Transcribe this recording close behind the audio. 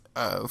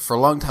for a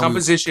long time,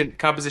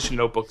 Composition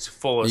notebooks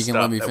full of you can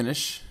stuff. let me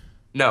finish.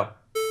 No.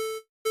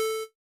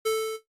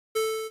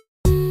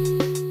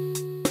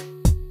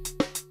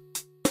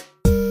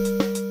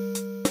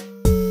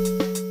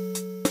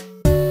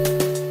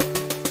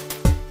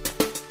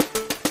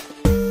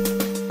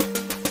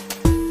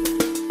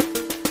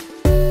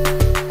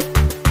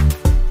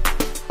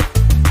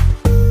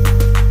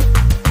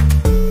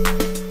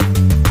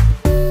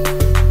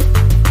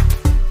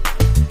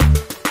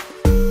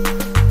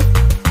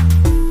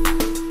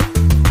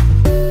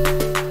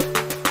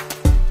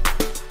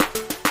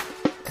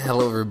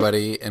 Hello,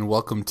 everybody, and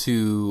welcome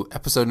to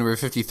episode number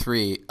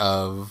 53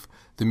 of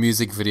the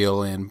Music Video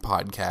Land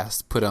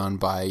podcast, put on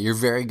by your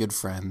very good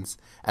friends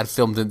at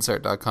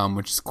filmedinstart.com,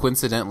 which is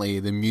coincidentally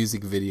the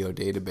music video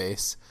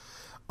database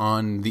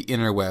on the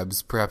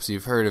interwebs. Perhaps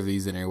you've heard of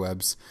these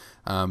interwebs.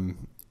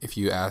 If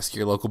you ask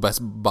your local Best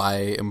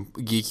Buy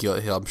geek,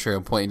 I'm sure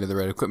he'll point you to the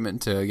right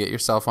equipment to get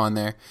yourself on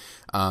there.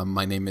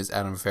 My name is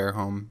Adam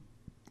Fairholm,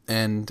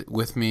 and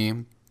with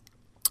me,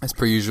 as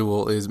per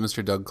usual, is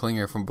Mr. Doug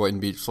Klinger from Boynton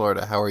Beach,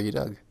 Florida. How are you,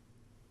 Doug?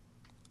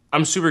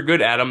 I'm super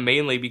good, Adam,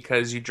 mainly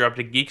because you dropped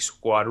a Geek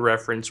Squad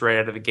reference right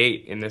out of the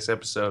gate in this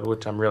episode,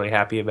 which I'm really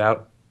happy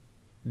about.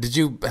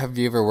 Have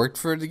you ever worked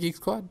for the Geek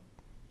Squad?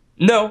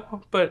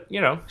 No, but,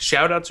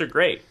 shout outs are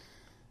great.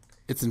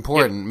 It's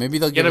important. Maybe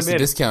they'll give us a in.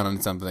 discount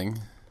on something.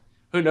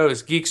 Who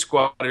knows? Geek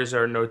Squatters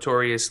are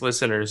notorious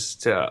listeners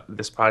to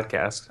this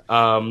podcast,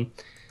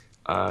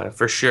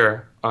 for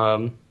sure.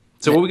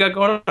 So what we got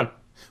going on?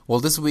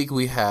 Well, this week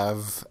we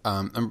have.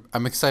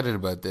 I'm excited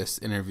about this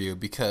interview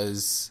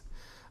because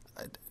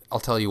I'll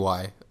tell you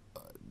why.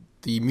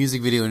 The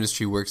music video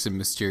industry works in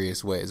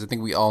mysterious ways. I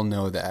think we all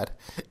know that.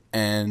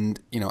 And,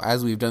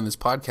 as we've done this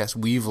podcast,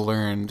 we've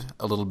learned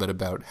a little bit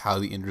about how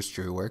the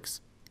industry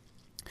works.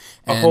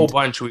 A whole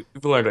bunch. We've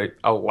learned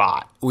a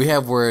lot. We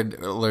have learned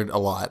a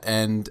lot.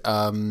 And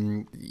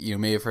you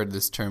may have heard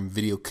this term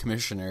video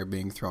commissioner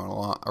being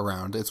thrown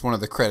around. It's one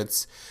of the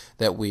credits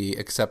that we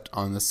accept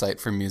on the site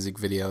for music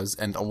videos,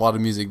 and a lot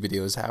of music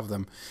videos have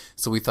them.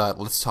 So we thought,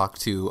 let's talk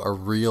to a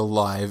real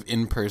live,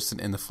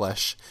 in-person, in the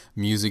flesh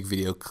music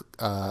video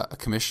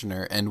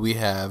commissioner. And we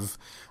have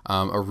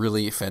a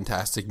really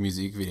fantastic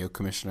music video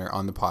commissioner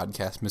on the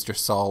podcast, Mr.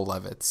 Saul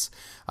Levitz.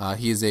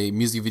 He is a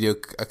music video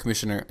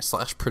commissioner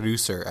 /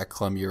 producer at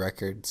Columbia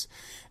Records.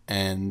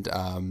 And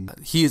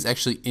he is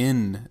actually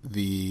in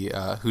the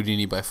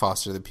Houdini by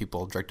Foster the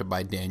People, directed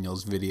by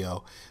Daniels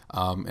video.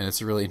 And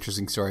it's a really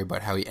interesting story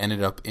about how he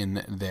ended up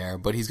in there.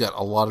 But he's got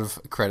a lot of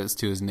credits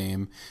to his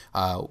name.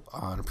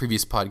 On a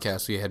previous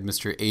podcast, we had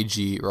Mr.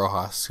 A.G.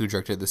 Rojas, who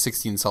directed the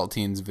 16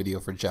 Saltines video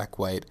for Jack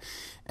White.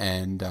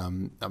 And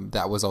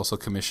that was also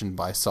commissioned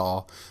by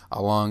Saul,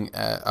 along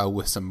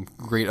with some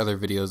great other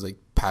videos like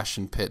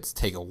Passion Pits,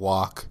 Take a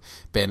Walk,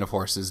 Band of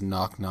Horses,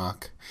 Knock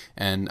Knock,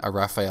 and a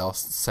Raphael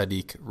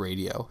Sadiq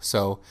radio.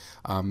 So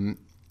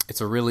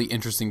it's a really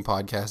interesting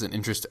podcast, an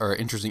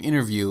interesting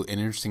interview, an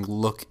interesting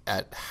look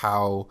at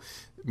how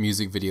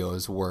music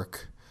videos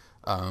work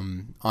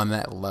on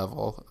that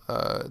level,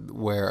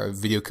 where a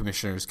video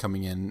commissioner is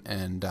coming in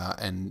and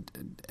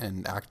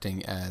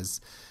acting as.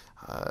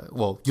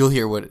 Well, you'll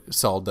hear what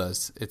Saul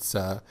does.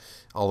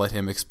 I'll let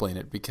him explain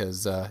it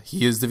because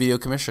he is the video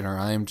commissioner.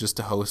 I am just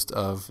a host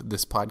of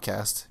this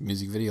podcast,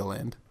 Music Video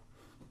Land.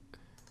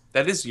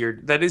 That is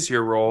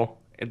your role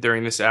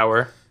during this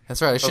hour.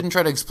 That's right. I shouldn't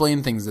try to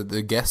explain things that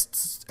the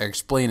guests are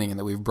explaining and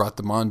that we've brought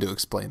them on to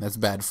explain. That's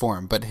bad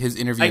form. But his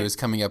interview is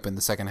coming up in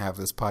the second half of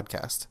this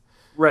podcast.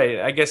 Right.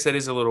 I guess that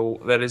is a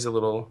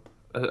little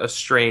a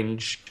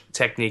strange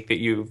technique that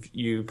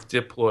you've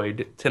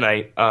deployed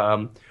tonight.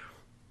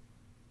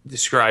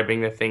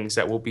 Describing the things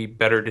that will be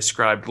better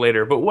described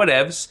later, but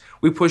whatevs.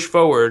 We push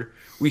forward.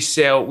 We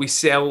sail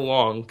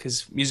along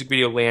because Music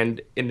Video Land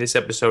in this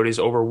episode is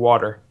over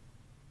water.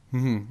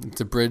 Mm-hmm.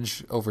 It's a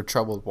bridge over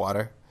troubled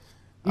water.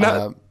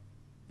 I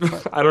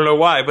don't know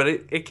why, but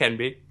it can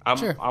be.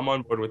 Sure. I'm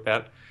on board with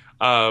that.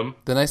 The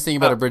nice thing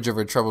about a bridge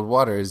over troubled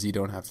water is you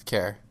don't have to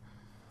care.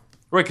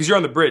 Right, because you're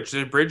on the bridge.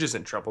 The bridge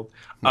isn't troubled.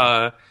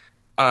 I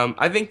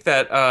think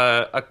that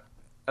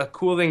a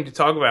cool thing to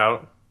talk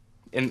about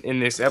in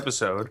this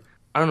episode,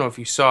 I don't know if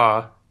you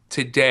saw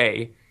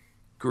today,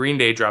 Green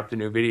Day dropped a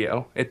new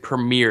video. It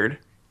premiered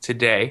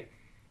today.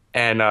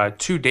 And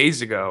 2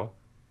 days ago,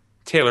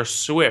 Taylor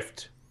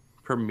Swift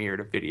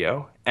premiered a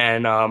video.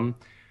 And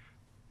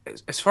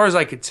as far as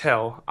I could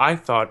tell, I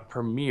thought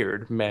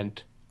premiered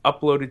meant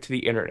uploaded to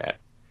the internet.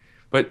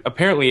 But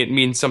apparently it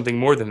means something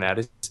more than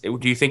that.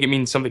 Do you think it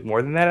means something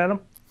more than that,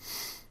 Adam?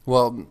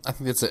 Well, I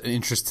think that's an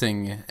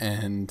interesting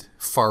and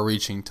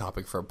far-reaching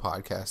topic for a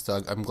podcast,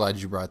 Doug. I'm glad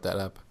you brought that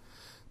up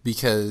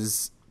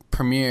because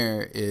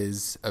premiere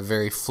is a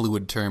very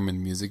fluid term in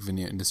the music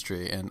video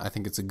industry, and I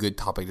think it's a good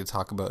topic to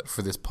talk about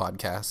for this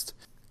podcast.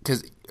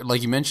 Because,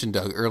 like you mentioned,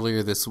 Doug,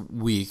 earlier this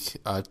week,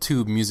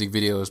 2 music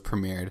videos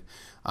premiered,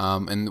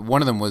 and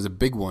one of them was a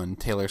big one,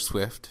 Taylor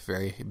Swift,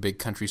 very big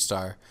country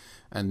star,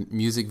 and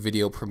music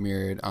video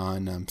premiered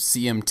on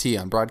CMT,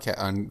 on broadcast,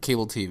 on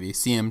cable TV,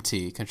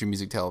 CMT, Country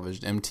Music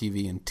Television,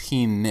 MTV, and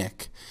Teen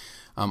Nick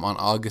on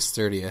August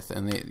 30th,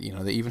 and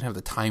they even have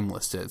the time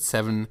listed at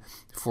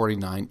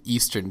 7:49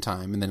 Eastern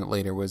time, and then it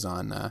later was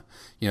on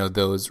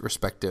those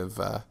respective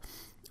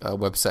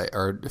website,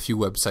 or a few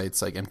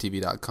websites like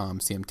MTV.com,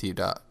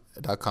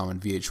 CMT.com, and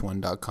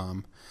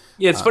VH1.com.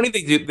 Yeah, it's funny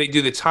they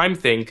do the time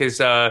thing, because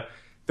the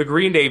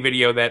Green Day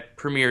video that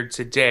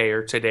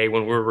premiered today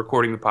when we're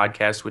recording the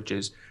podcast, which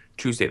is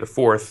Tuesday the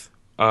 4th,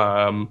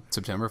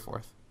 September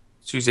 4th.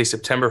 Tuesday,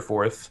 September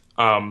 4th.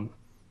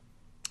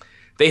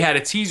 They had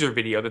a teaser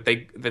video that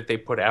they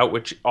put out,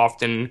 which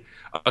often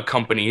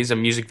accompanies a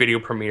music video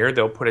premiere.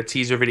 They'll put a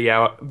teaser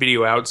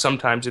video out.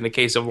 Sometimes, in the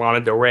case of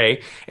Lana Del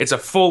Rey, it's a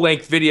full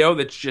length video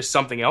that's just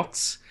something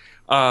else.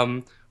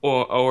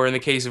 Or in the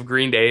case of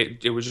Green Day,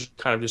 it was just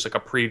kind of just like a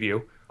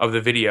preview of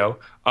the video.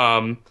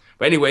 But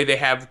anyway, they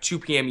have 2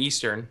 p.m.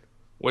 Eastern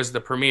was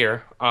the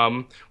premiere,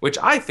 which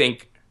I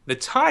think the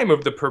time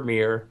of the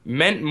premiere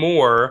meant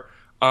more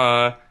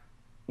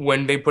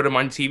when they put them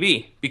on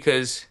TV,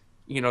 because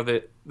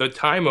the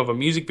time of a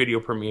music video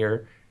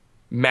premiere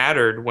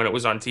mattered when it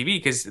was on TV,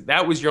 because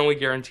that was your only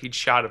guaranteed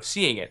shot of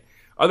seeing it.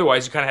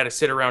 Otherwise, you kind of had to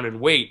sit around and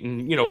wait.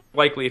 And,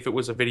 likely if it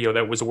was a video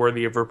that was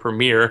worthy of a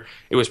premiere,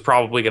 it was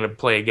probably going to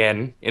play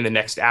again in the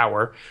next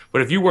hour.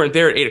 But if you weren't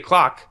there at 8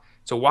 o'clock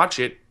to watch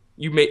it,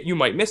 you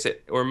might miss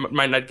it, or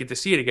might not get to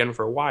see it again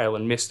for a while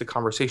and miss the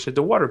conversation at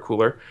the water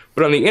cooler.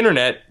 But on the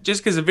internet,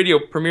 just because a video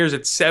premieres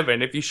at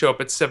 7, if you show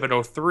up at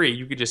 7:03,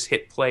 you could just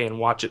hit play and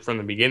watch it from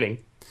the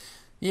beginning.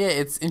 Yeah,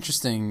 it's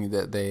interesting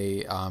that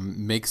they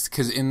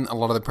because in a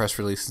lot of the press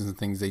releases and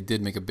things, they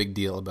did make a big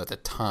deal about the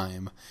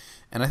time,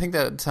 and I think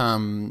that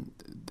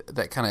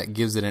that kind of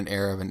gives it an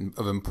air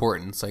of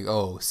importance. Like,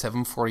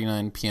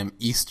 7:49 p.m.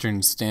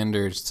 Eastern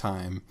Standard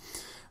Time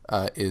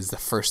is the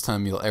first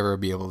time you'll ever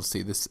be able to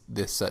see this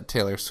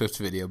Taylor Swift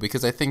video,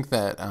 because I think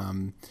that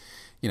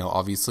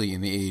obviously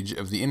in the age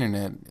of the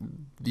internet,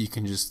 you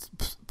can just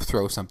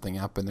throw something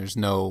up and there's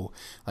no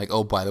like,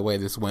 oh, by the way,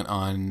 this went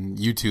on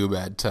YouTube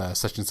at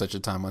such and such a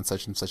time on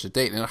such and such a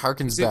date. And it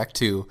harkens back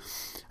to,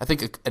 I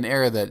think, an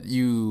era that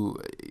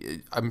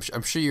I'm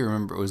sure you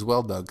remember as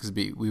well, Doug, because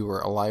we were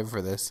alive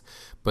for this,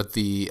 but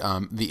the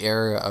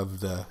era of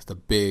the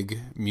big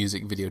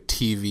music video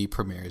TV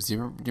premieres. Do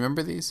you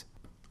remember these?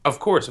 Of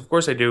course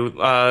I do.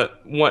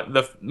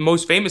 The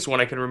most famous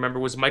one I can remember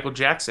was Michael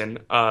Jackson.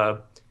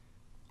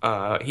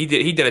 He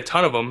did a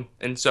ton of them,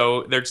 and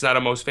so there's not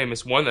a most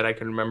famous one that I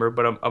can remember,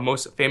 but a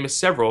most famous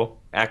several,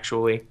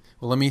 actually.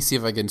 Well, let me see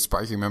if I can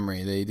spark your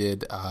memory. They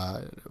did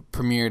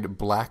premiered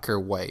Black or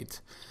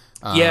White.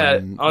 On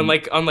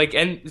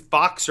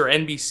Fox or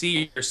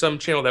NBC or some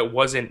channel that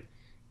wasn't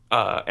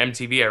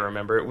MTV. I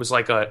remember it was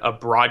like a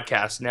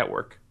broadcast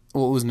network.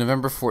 Well, it was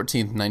November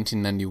 14th,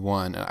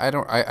 1991. I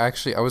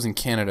was in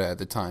Canada at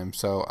the time,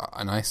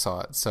 and I saw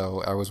it.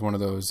 So I was one of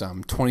those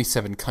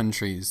 27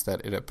 countries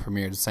that it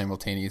premiered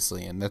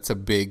simultaneously, and that's a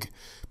big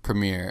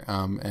premiere.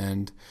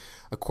 And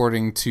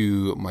according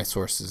to my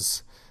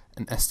sources,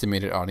 an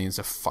estimated audience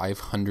of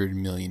 500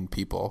 million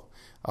people,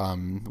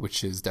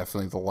 which is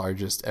definitely the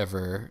largest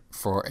ever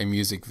for a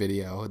music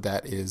video.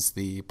 That is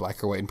the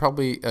Black or White, and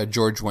probably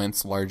George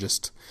Wentz's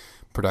largest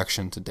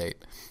production to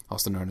date,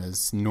 also known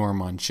as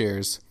Norm on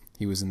Cheers.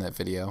 He was in that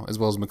video, as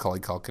well as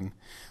Macaulay Culkin.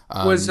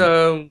 Was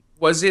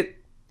it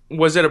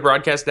a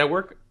broadcast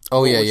network?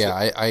 Oh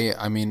yeah.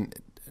 I mean,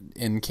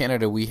 in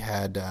Canada we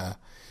had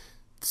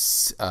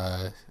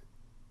CBC,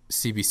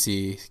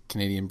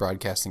 Canadian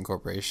Broadcasting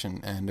Corporation,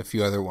 and a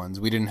few other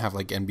ones. We didn't have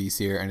like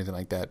NBC or anything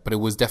like that, but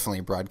it was definitely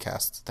a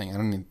broadcast thing. I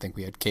don't even think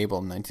we had cable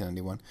in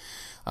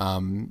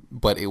 1991,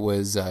 but it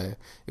was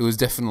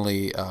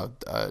definitely a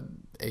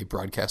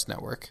broadcast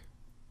network.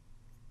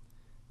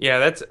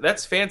 Yeah,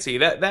 that's fancy.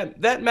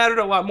 That mattered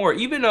a lot more.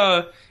 Even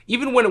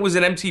when it was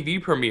an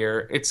MTV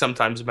premiere, it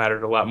sometimes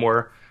mattered a lot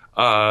more.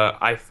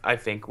 I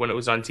think when it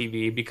was on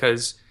TV,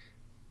 because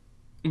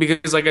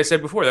like I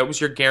said before, that was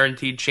your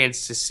guaranteed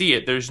chance to see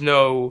it. There's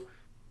no,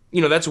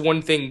 that's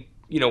one thing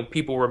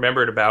people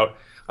remembered about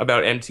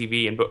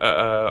MTV and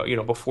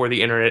before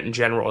the internet in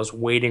general, is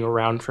waiting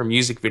around for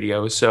music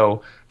videos.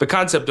 So the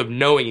concept of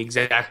knowing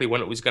exactly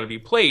when it was going to be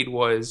played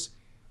was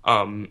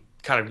kind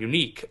of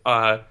unique.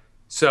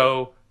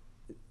 So.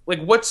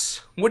 Like,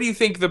 what do you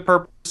think the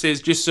purpose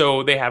is, just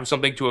so they have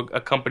something to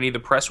accompany the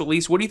press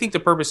release? What do you think the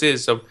purpose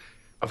is of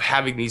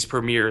having these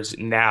premieres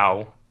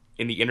now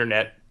in the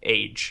internet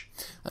age?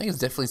 I think it's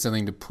definitely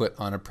something to put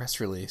on a press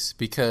release,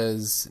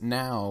 because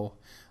now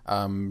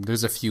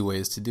there's a few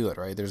ways to do it,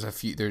 right?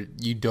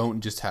 You don't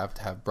just have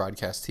to have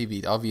broadcast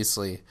TV.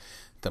 Obviously,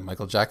 the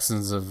Michael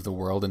Jacksons of the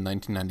world in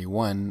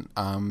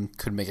 1991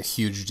 could make a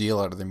huge deal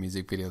out of their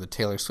music video. The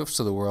Taylor Swifts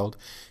of the world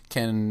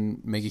can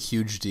make a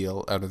huge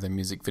deal out of their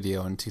music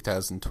video in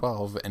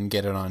 2012 and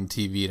get it on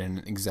TV at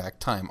an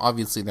exact time.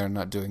 Obviously, they're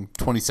not doing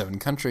 27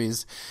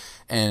 countries,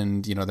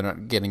 and they're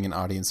not getting an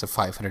audience of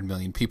 500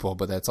 million people,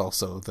 but that's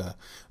also the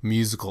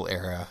musical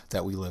era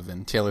that we live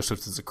in. Taylor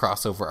Swift is a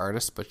crossover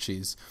artist, but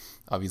she's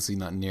obviously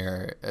not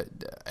near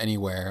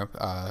anywhere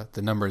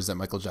the numbers that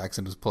Michael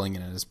Jackson was pulling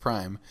in at his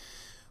prime.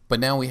 But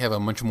now we have a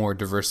much more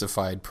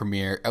diversified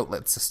premiere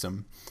outlet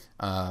system.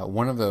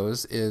 One of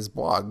those is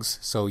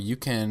blogs. So you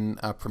can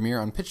premiere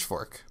on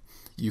Pitchfork.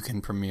 You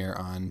can premiere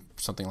on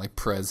something like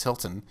Perez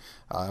Hilton.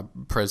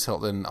 Perez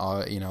Hilton,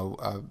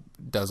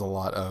 does a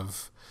lot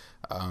of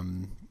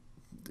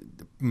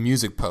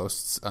music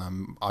posts,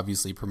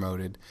 obviously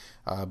promoted,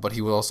 but he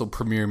will also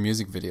premiere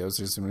music videos.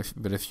 There's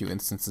been a few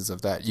instances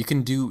of that. You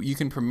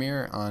can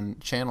premiere on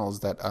channels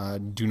that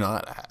do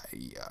not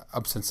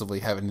ostensibly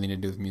have anything to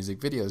do with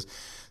music videos.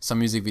 Some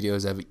music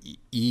videos have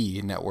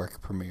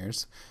E-network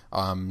premieres.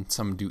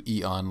 Some do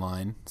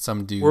E-online.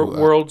 Some do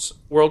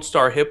World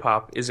Star Hip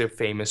Hop is a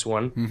famous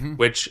one,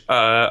 which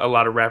a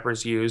lot of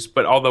rappers use.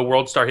 But although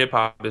World Star Hip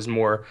Hop is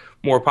more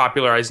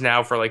popularized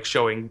now for like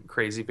showing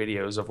crazy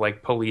videos of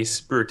like police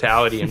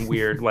brutality and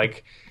weird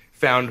like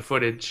found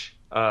footage.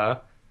 My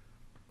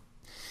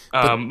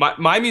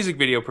music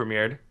video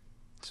premiered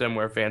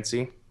somewhere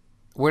fancy.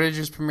 Where did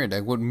yours premiere?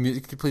 Like,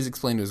 please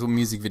explain to us what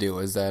music video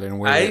is that and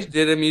where? I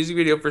did a music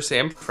video for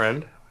Sam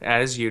Friend,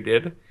 as you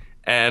did,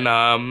 and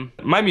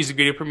my music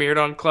video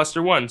premiered on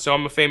Cluster One. So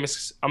I'm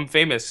famous,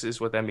 is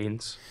what that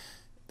means.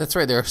 That's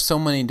right. There are so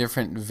many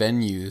different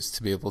venues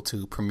to be able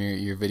to premiere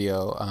your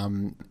video.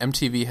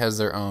 MTV has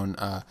their own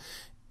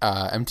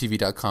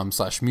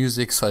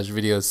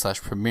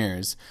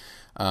mtv.com/music/videos/premieres,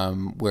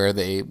 where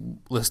they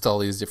list all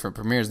these different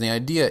premieres. And the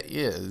idea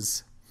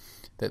is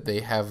that they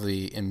have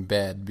the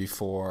embed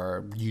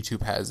before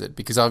YouTube has it,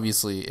 because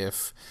obviously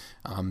if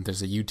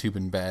there's a YouTube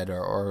embed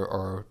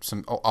or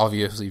some,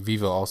 obviously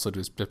Vivo also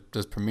does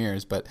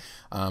premieres, but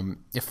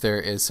if there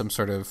is some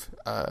sort of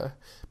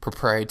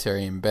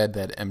proprietary embed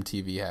that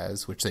MTV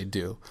has, which they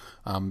do,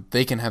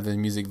 they can have the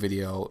music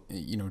video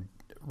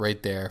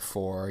right there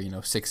for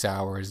 6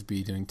 hours,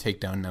 be doing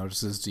takedown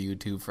notices to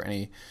YouTube for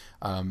any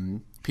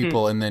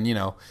people, and then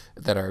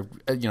that are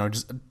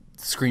just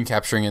screen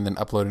capturing and then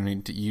uploading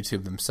it to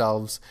YouTube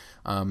themselves,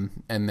 and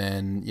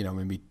then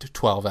maybe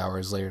 12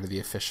 hours later the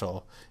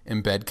official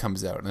embed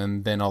comes out,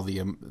 and then all the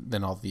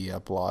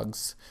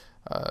blogs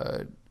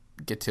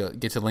get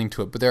to link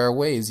to it. But there are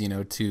ways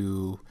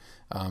to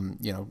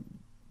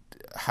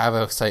have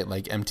a site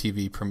like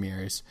MTV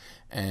Premieres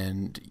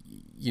and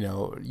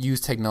use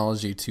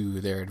technology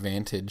to their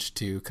advantage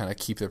to kind of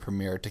keep the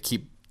premiere, to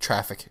keep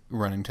traffic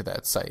running to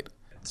that site.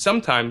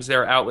 Sometimes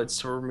there are outlets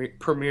to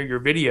premiere your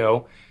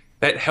video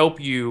that help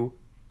you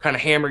kind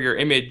of hammer your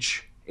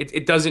image.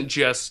 It doesn't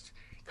just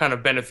kind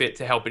of benefit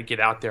to help it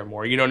get out there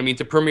more. You know what I mean?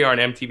 To premiere on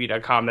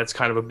MTV.com, that's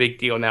kind of a big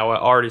deal now.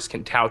 Artists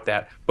can tout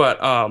that. But,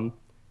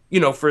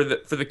 for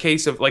the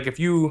case of, like, if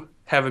you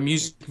have a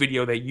music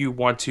video that you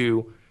want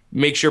to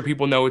make sure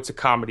people know it's a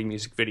comedy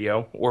music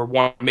video, or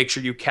want to make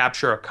sure you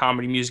capture a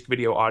comedy music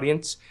video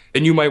audience,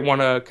 then you might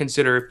want to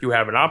consider, if you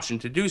have an option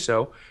to do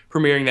so,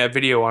 premiering that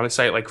video on a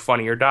site like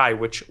Funny or Die,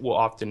 which will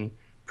often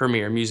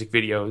premiere music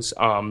videos,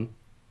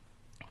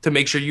 to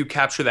make sure you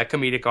capture that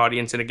comedic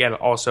audience. And again,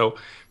 also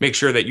make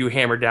sure that you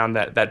hammer down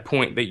that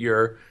point that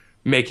you're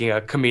making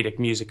a comedic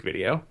music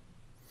video.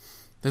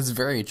 That's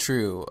very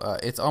true.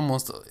 It's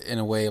almost in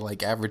a way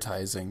like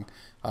advertising.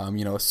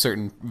 A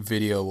certain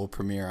video will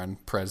premiere on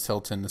Perez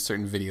Hilton, a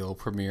certain video will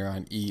premiere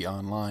on E!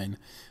 Online.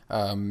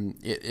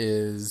 It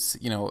is,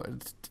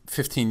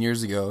 15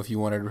 years ago, if you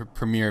wanted to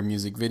premiere a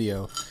music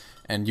video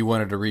and you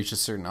wanted to reach a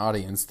certain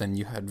audience, then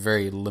you had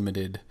very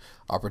limited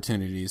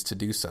opportunities to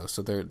do so.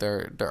 So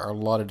there are a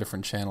lot of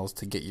different channels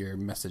to get your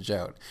message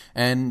out.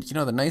 And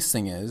the nice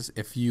thing is,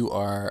 if you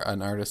are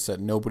an artist that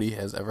nobody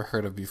has ever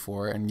heard of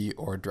before,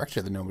 or a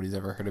director that nobody's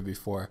ever heard of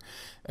before,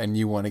 and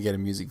you want to get a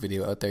music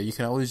video out there, you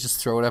can always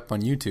just throw it up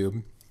on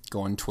YouTube,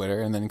 go on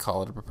Twitter, and then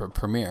call it a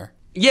premiere.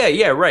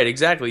 Yeah, right,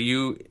 exactly.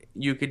 You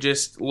could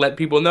just let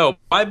people know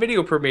my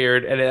video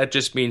premiered, and that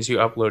just means you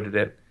uploaded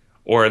it,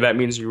 or that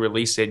means you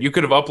released it. You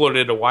could have uploaded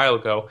it a while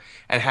ago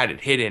and had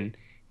it hidden.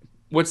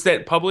 What's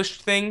that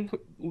published thing?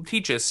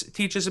 Teach us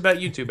about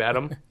YouTube,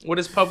 Adam. What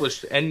does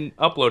published and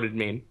uploaded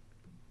mean?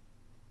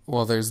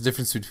 Well, there's a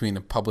difference between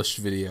a published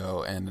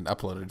video and an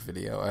uploaded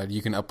video.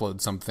 You can upload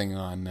something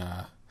on,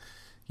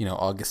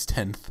 August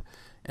 10th,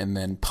 and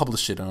then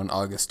publish it on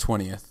August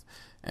 20th.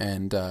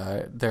 And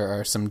there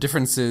are some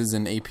differences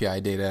in API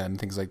data and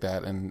things like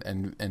that,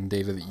 and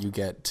data that you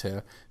get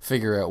to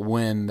figure out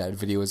when that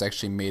video is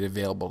actually made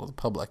available to the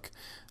public.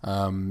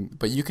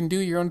 But you can do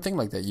your own thing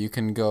like that. You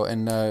can go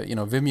and,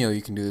 Vimeo,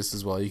 you can do this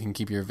as well. You can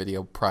keep your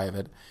video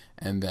private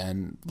and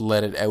then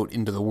let it out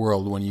into the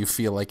world when you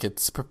feel like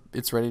it's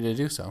ready to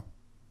do so.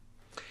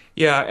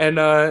 Yeah, and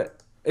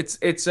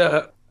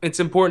it's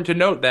important to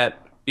note that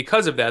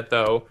because of that,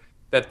 though,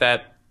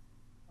 that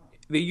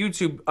the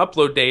YouTube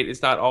upload date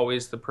is not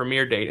always the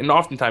premiere date, and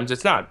oftentimes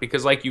it's not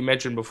because, like you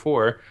mentioned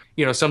before,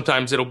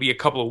 sometimes it'll be a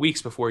couple of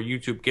weeks before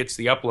YouTube gets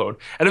the upload,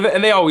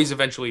 and they always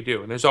eventually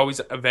do, and there's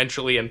always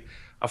eventually an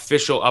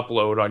official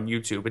upload on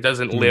YouTube. It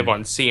doesn't live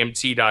on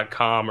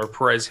CMT.com or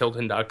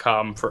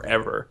PerezHilton.com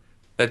forever.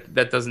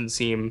 That doesn't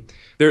seem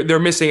they're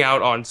missing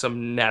out on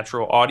some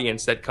natural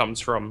audience that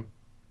comes from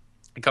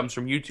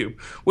YouTube.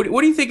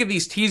 What do you think of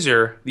these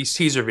teaser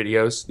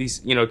videos, these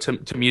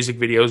to music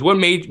videos? What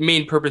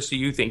main purpose do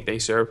you think they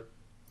serve?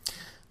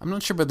 I'm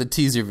not sure about the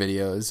teaser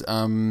videos.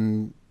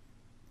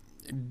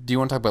 Do you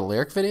want to talk about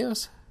lyric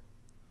videos?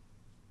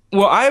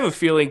 Well, I have a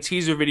feeling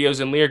teaser videos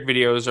and lyric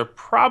videos are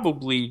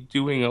probably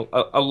doing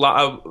a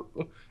lot of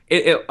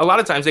a lot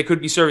of times they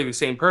could be serving the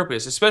same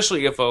purpose,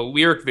 especially if a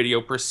lyric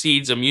video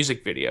precedes a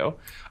music video,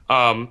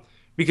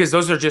 because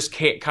those are just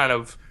kind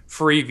of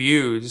free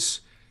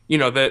views.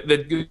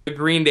 The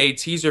Green Day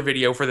teaser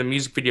video for the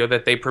music video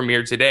that they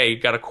premiered today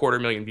got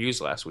 250,000 views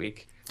last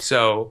week.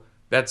 So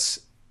that's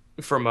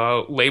from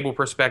a label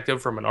perspective,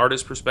 from an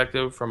artist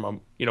perspective,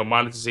 from a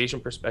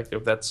monetization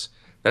perspective. That's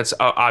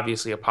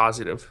obviously a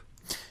positive.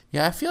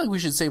 Yeah, I feel like we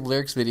should save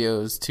lyrics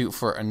videos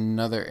for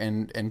another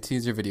and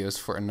teaser videos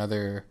for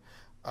another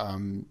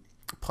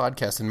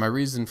podcast. And my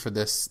reason for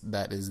this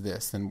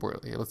and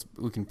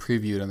we can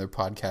preview another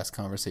podcast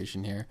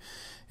conversation here,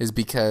 is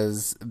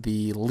because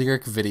the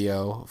lyric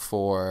video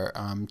for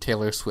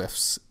Taylor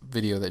Swift's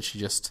video that she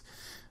just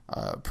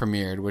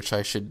premiered, which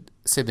I should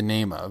say the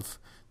name of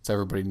so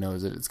everybody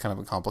knows it. It's kind of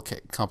a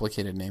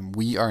complicated name.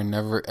 We Are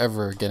Never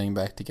Ever Getting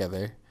Back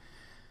Together.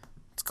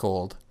 It's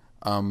cold.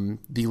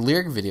 The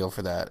lyric video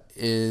for that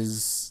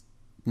is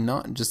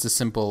not just a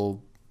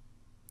simple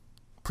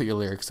put your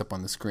lyrics up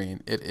on the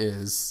screen. It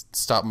is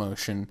stop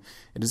motion.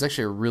 It is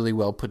actually a really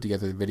well put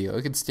together video.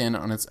 It could stand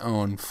on its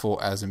own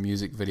as a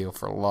music video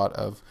for a lot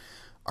of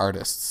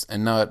artists,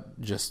 and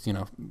not just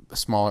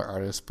smaller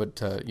artists,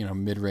 but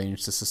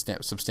mid-range to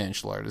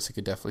substantial artists. It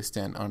could definitely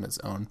stand on its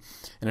own,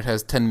 and it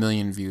has 10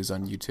 million views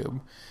on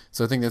YouTube.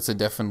 So I think that's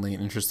definitely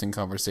an interesting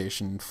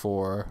conversation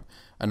for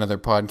another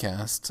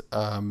podcast.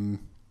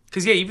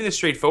 Because even the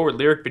straightforward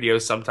lyric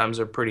videos sometimes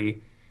are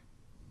pretty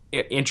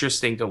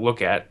interesting to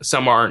look at.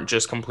 Some aren't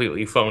just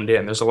completely phoned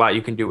in. There's a lot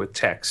you can do with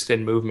text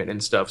and movement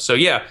and stuff. So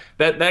yeah,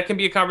 that can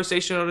be a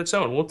conversation on its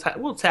own. We'll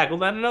tackle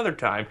that another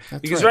time.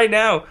 That's because right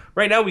now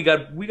we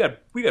got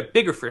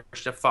bigger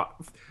fish to fry.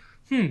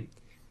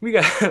 We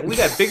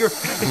got bigger.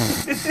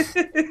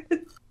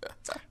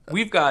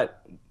 we've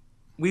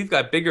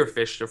got bigger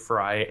fish to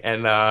fry,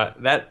 and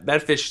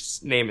that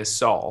fish's name is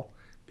Saul,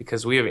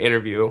 because we have an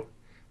interview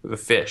with a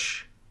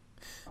fish.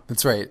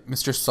 That's right,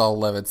 Mr. Saul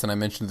Levitz, and I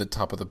mentioned at the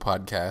top of the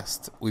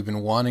podcast, we've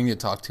been wanting to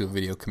talk to a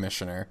video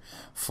commissioner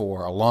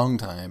for a long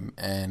time,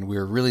 and we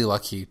were really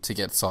lucky to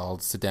get Saul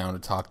to sit down to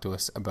talk to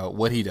us about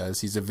what he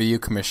does. He's a video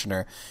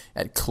commissioner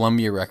at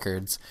Columbia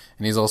Records,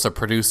 and he's also a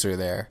producer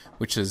there,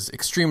 which is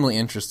extremely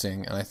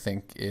interesting, and I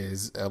think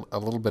is a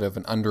little bit of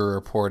an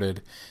underreported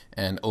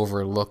and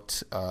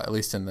overlooked, at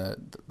least in the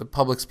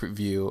public's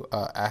view,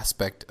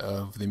 aspect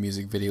of the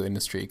music video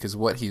industry, because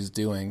what he's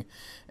doing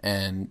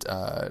and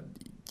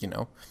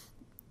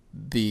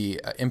the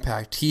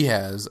impact he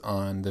has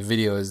on the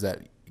videos that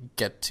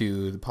get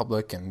to the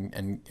public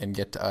and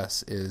get to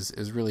us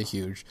is really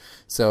huge.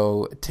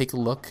 So take a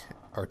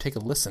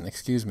listen,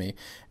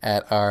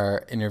 at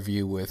our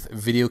interview with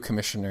video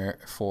commissioner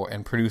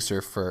and producer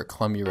for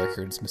Columbia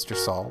Records, Mr.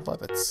 Saul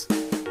Levitz.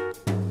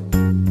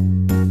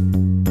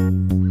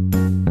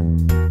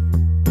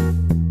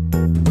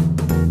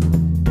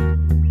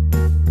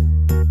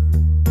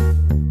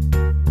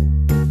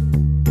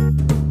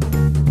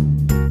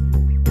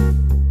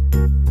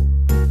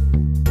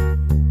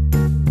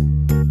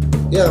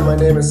 Yeah, my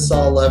name is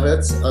Saul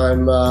Levitz.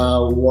 I'm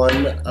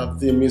one of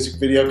the music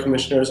video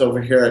commissioners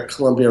over here at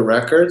Columbia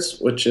Records,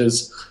 which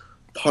is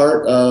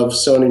part of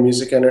Sony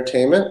Music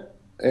Entertainment.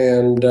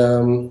 And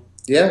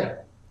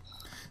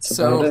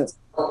So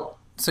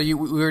we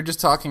were just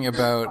talking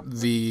about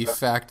the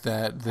fact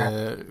that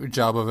the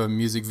job of a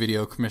music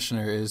video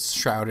commissioner is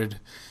shrouded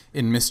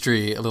in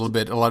mystery a little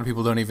bit. A lot of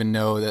people don't even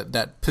know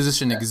that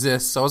position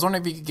exists. So I was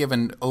wondering if you could give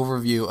an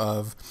overview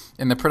of,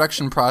 in the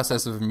production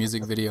process of a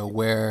music video,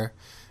 where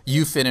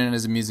you fit in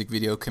as a music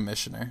video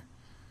commissioner.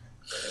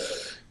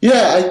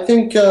 Yeah, I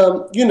think,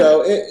 in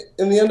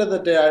the end of the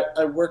day,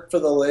 I work for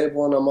the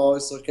label, and I'm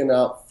always looking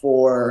out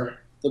for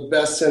the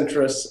best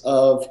interests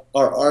of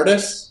our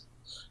artists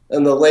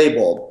and the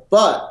label.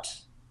 But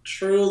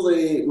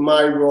truly,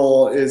 my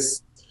role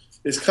is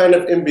kind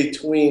of in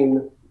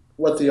between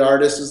what the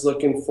artist is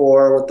looking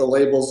for, what the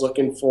label's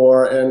looking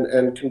for,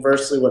 and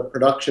conversely, what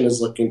production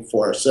is looking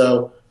for.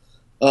 So,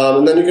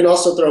 and then you can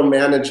also throw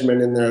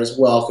management in there as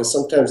well, because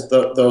sometimes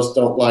those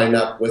don't line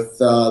up with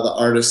the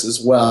artist as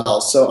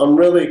well. So I'm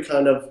really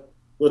kind of,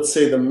 let's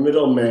say, the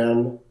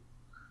middleman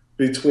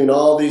between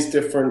all these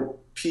different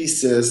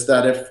pieces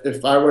that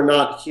if I were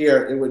not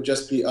here, it would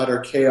just be utter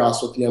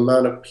chaos with the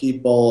amount of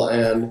people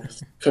and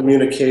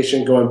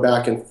communication going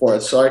back and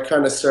forth. So I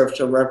kind of serve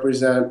to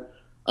represent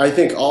I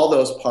think all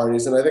those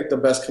parties, and I think the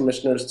best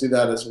commissioners do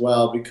that as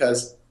well,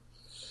 because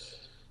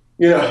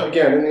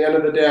again, in the end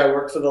of the day, I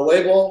work for the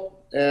label,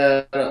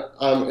 and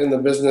I'm in the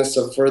business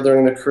of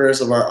furthering the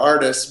careers of our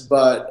artists.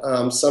 But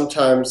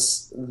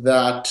sometimes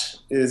that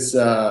is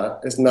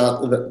not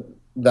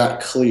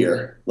that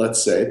clear,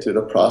 let's say, through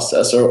the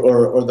process,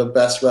 or the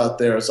best route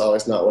there is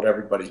always not what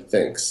everybody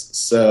thinks.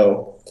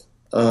 So,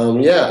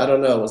 yeah, I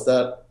don't know. Was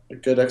that a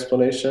good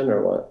explanation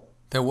or what?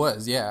 There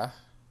was, yeah.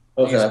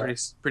 I think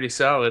it's Okay. pretty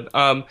solid.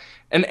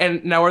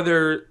 And now are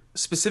there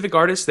specific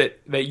artists that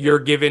you're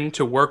given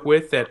to work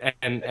with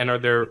and are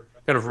there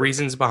kind of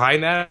reasons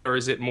behind that, or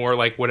is it more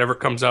like whatever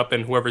comes up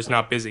and whoever's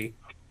not busy?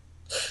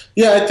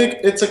 Yeah, I think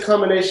it's a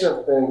combination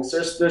of things.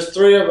 There's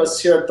three of us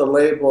here at the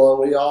label,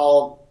 and we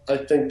all, I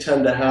think,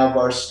 tend to have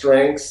our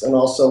strengths and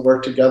also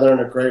work together in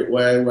a great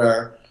way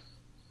where,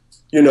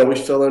 we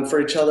fill in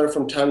for each other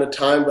from time to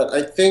time. But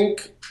I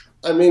think,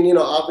 I mean,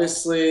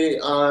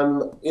 obviously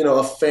I'm,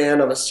 a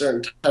fan of a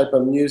certain type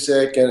of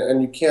music,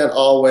 and you can't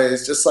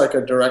always, just like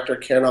a director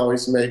can't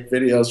always make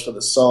videos for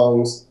the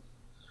songs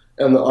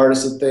and the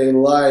artists that they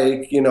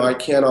like, I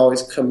can't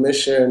always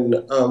commission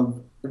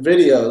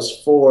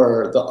videos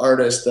for the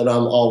artists that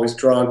I'm always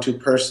drawn to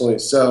personally.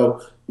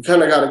 So you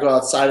kind of got to go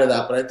outside of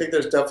that. But I think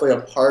there's definitely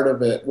a part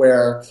of it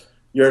where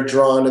you're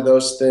drawn to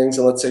those things,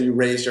 and let's say you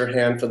raise your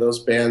hand for those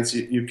bands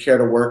you care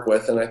to work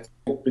with. And I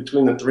think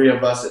between the three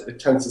of us, it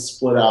tends to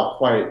split out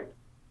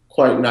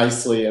quite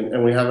nicely,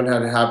 and we haven't had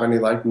to have any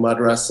like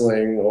mud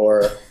wrestling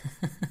or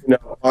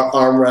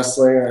arm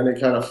wrestling or any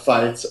kind of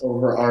fights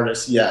over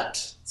artists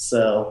yet.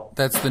 So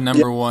That's the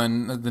number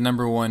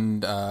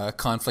one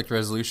conflict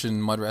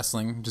resolution, mud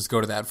wrestling. Just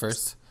go to that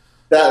first.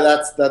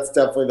 that's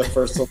definitely the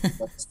first one.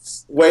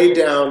 Way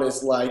down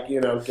is like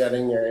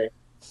getting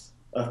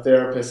a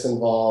therapist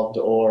involved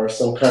or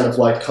some kind of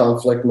like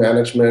conflict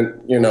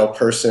management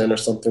person or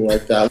something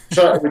like that.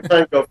 We try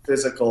and go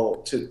physical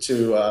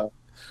to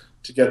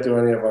get through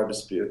any of our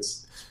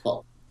disputes.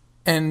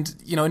 And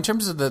in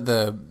terms of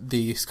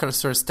the kind of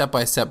sort of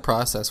step-by-step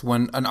process,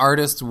 when an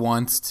artist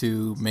wants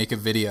to make a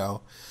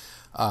video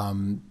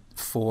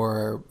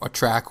for a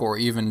track or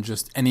even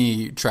just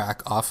any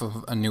track off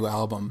of a new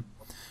album,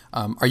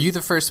 are you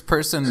the first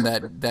person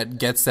that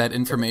gets that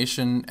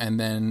information and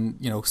then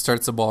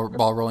starts the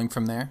ball rolling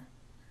from there?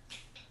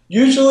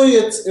 Usually,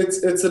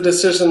 it's a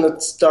decision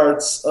that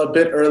starts a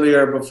bit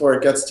earlier before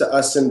it gets to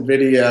us in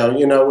video.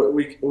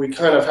 We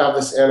kind of have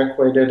this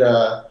antiquated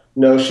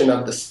notion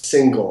of the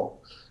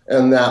single,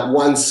 and that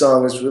one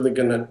song is really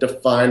going to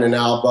define an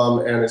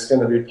album, and it's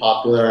going to be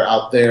popular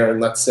out there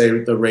in, let's say,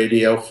 the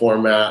radio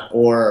format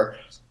or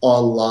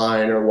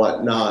online or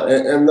whatnot.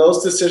 And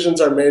those decisions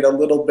are made a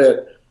little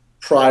bit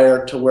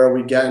prior to where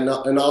we get,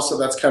 and also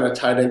that's kind of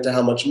tied into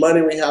how much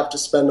money we have to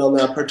spend on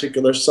that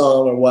particular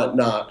song or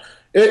whatnot.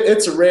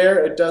 It's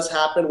rare. It does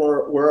happen.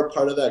 We're a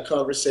part of that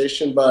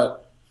conversation,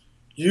 but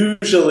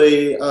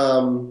usually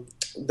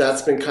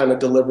that's been kind of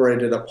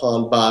deliberated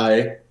upon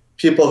by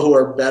people who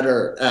are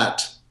better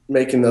at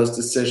making those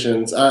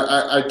decisions.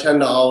 I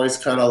tend to always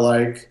kind of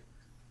like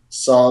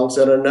songs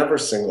that are never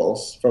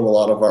singles from a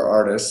lot of our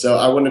artists, so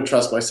I wouldn't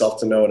trust myself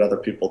to know what other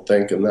people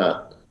think in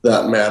that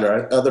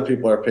manner. Other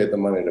people are paid the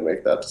money to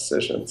make that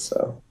decision.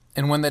 So.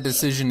 And when that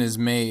decision is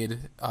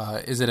made,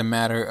 is it a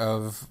matter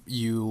of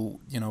you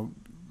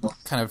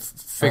kind of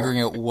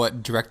figuring out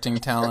what directing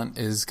talent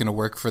is going to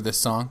work for this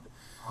song?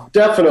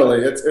 Definitely,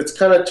 it's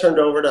kind of turned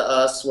over to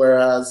us.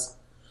 Whereas,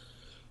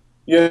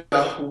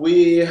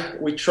 we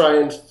try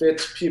and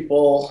fit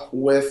people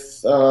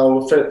with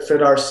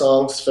fit our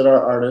songs, fit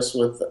our artists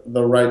with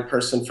the right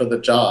person for the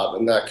job,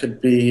 and that could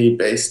be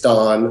based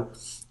on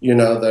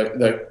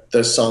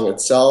the song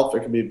itself.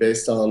 It could be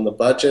based on the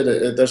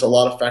budget. There's a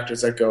lot of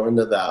factors that go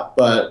into that,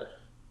 but.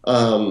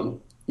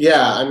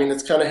 Yeah, I mean,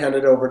 it's kind of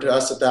handed over to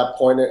us at that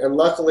point. And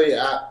luckily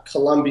at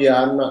Columbia,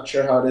 I'm not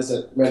sure how it is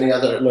at many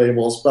other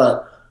labels,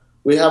 but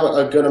we have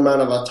a good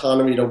amount of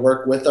autonomy to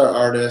work with our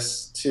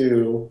artists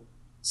to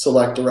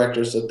select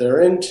directors that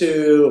they're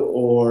into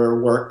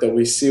or work that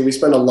we see. We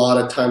spend a lot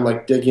of time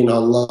like digging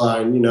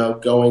online,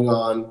 going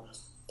on,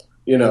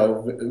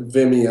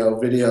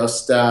 Vimeo, Video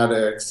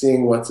Static,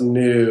 seeing what's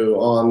new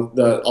on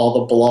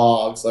all the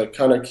blogs, like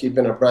kind of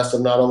keeping abreast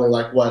of not only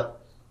like what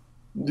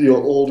the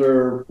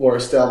older, more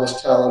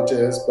established talent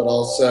is, but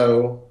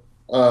also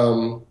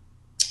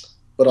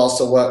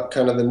what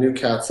kind of the new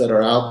cats that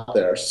are out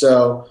there.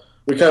 So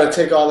we kind of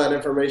take all that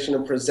information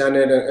and present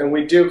it, and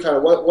we do kind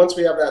of, once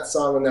we have that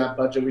song and that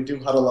budget, we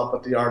do huddle up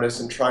with the artists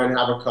and try and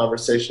have a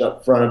conversation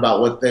up front about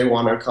what they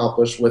want to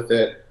accomplish with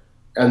it,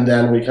 and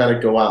then we kind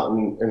of go out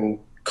and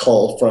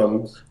cull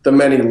from the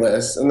many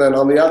lists. And then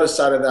on the other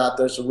side of that,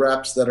 there's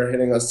reps that are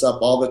hitting us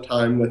up all the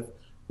time with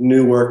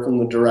new work from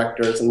the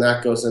directors, and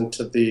that goes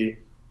into the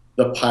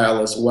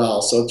pile as well.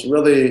 So it's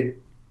really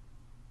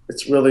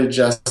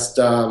just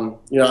I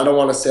don't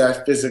want to say I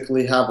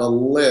physically have a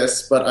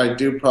list, but I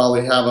do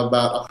probably have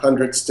about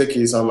 100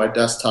 stickies on my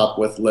desktop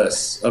with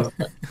lists of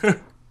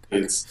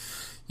needs.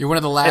 You're one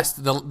of the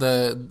last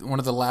the one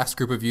of the last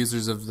group of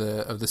users of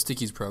the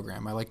Stickies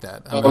program. I like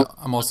that.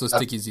 I'm also a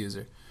Stickies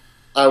user.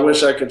 I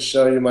wish I could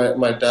show you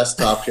my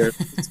desktop here.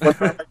 When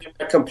I give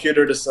my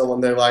computer to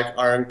someone, they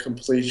are in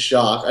complete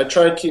shock. I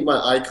try and keep my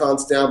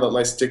icons down, but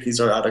my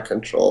stickies are out of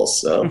control.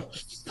 So,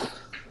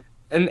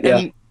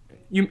 and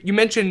you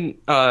mentioned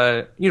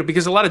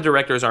because a lot of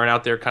directors aren't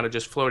out there kind of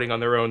just floating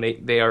on their own.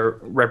 They are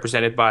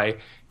represented by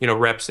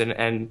reps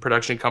and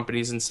production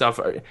companies and stuff.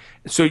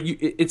 So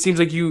it seems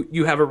like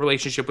you have a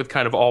relationship with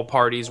kind of all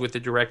parties, with the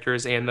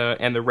directors and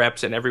the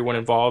reps and everyone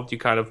involved. You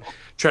kind of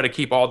try to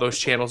keep all those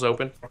channels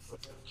open.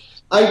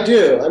 I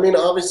do. I mean,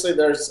 obviously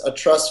there's a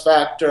trust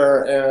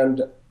factor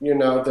and,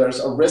 there's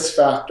a risk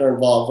factor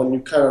involved when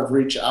you kind of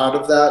reach out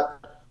of that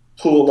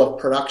pool of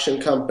production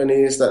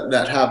companies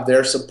that have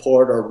their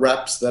support or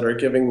reps that are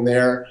giving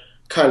their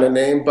kind of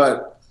name.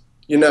 But,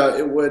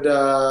 it would,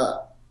 I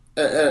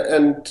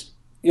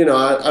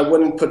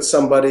wouldn't put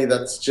somebody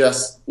that's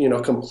just,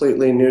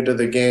 completely new to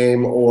the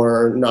game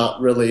or not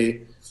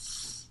really,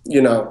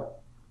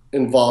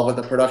 involved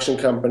with a production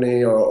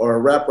company or a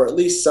rep, or at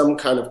least some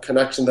kind of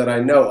connection that I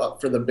know up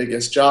for the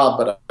biggest job.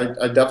 But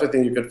I definitely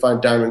think you could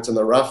find diamonds in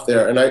the rough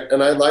there. And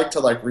I like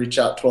to reach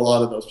out to a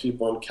lot of those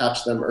people and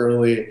catch them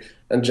early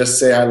and just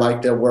say I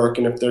like their work.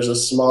 And if there's a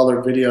smaller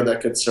video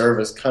that could serve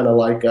as kind of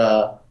like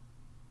a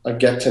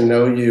get to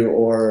know you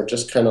or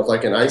just kind of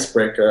like an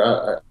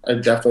icebreaker, I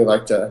definitely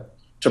like to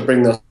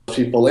bring those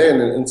people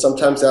in. And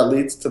sometimes that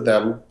leads to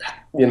them,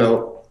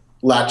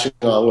 latching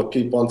on with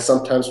people, and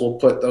sometimes we'll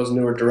put those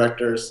newer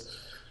directors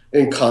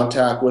in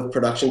contact with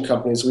production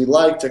companies we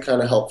like to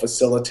kind of help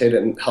facilitate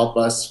it and help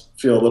us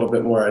feel a little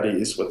bit more at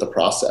ease with the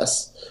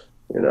process,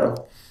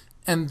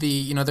 And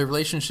the the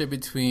relationship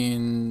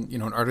between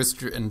an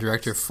artist and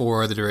director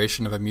for the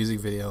duration of a music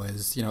video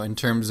is in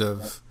terms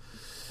of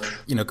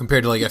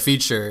compared to like a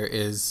feature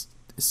is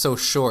so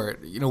short.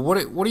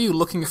 What are you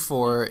looking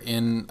for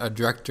in a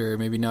director?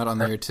 Maybe not on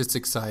the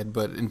artistic side,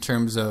 but in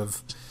terms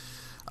of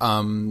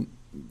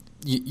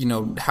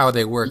how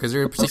they work. Is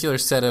there a particular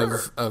set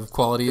of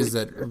qualities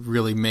that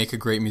really make a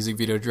great music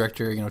video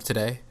director,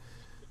 today?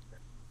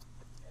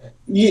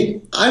 Yeah,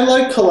 I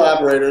like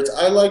collaborators.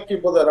 I like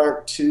people that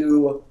aren't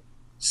too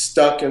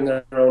stuck in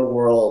their own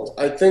world.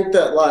 I think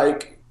that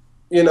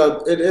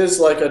it is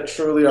like a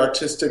truly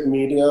artistic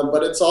medium,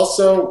 but it's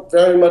also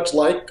very much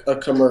like a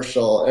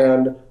commercial.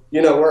 And,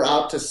 we're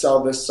out to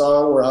sell this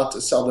song, we're out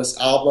to sell this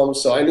album.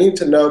 So I need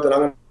to know that I'm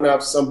going to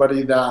have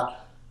somebody that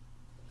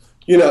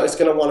it's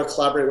going to want to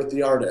collaborate with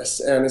the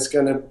artist, and it's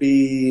going to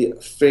be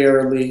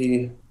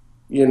fairly,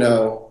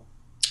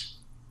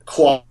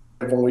 cooperative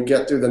when we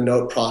get through the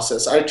note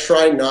process. I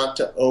try not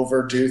to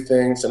overdo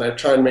things, and I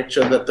try and make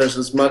sure that there's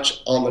as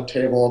much on the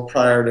table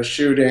prior to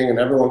shooting, and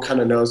everyone kind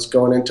of knows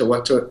going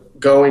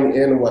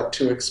in what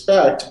to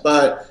expect.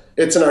 But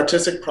it's an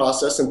artistic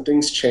process, and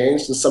things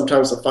change, and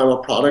sometimes the final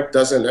product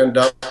doesn't end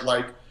up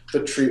like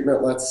the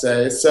treatment, let's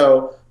say.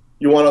 So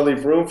you want to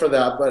leave room for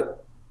that, but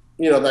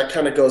that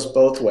kind of goes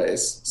both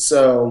ways.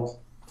 So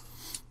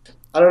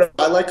I don't know.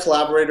 I like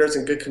collaborators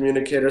and good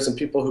communicators and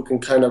people who can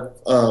kind of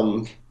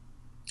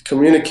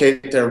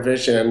communicate their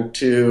vision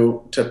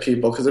to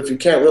people. Because if you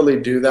can't really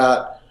do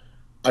that,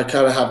 I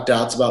kind of have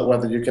doubts about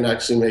whether you can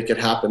actually make it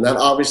happen. That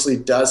obviously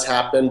does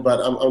happen,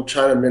 but I'm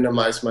trying to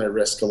minimize my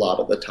risk a lot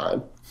of the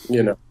time.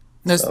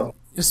 So.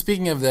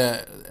 Speaking of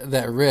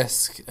that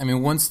risk, I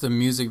mean, once the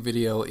music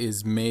video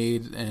is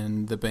made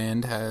and the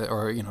band has,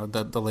 or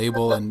the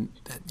label and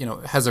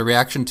has a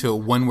reaction to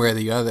it one way or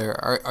the other,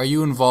 are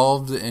you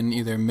involved in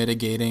either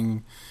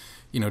mitigating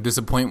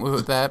disappointment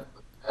with that?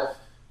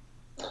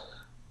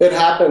 It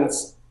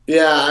happens.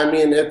 Yeah, I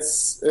mean,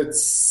 it's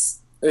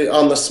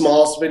on the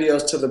smallest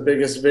videos to the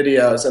biggest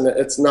videos, and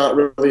it's not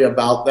really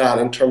about that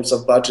in terms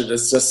of budget.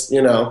 It's just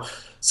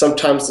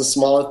sometimes the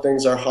smaller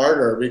things are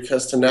harder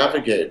to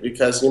navigate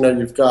because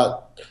you've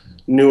got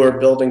newer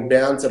building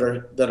bands that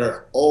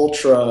are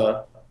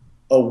ultra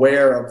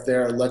aware of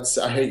their,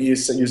 I hate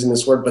using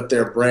this word, but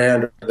their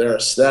brand or their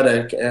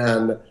aesthetic.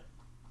 And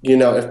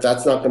if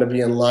that's not going to be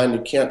in line,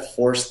 you can't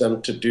force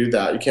them to do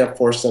that. You can't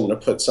force them to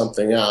put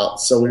something out.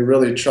 So we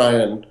really try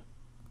and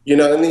in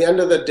the end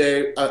of the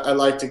day, I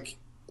like to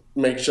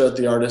make sure that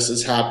the artist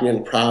is happy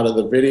and proud of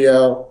the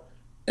video.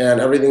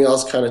 And everything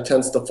else kind of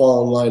tends to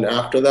fall in line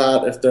after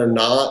that. If they're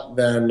not,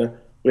 then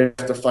we have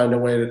to find a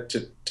way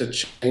to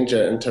change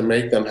it and to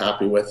make them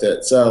happy with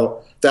it.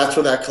 So that's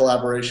where that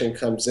collaboration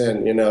comes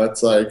in.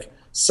 It's like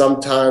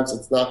sometimes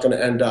it's not going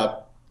to end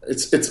up. I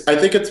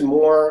think it's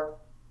more,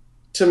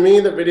 to me,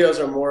 the videos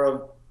are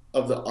more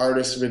of the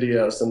artist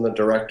videos than the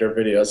director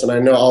videos. And I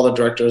know all the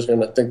directors are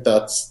going to think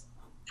that's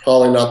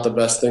probably not the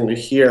best thing to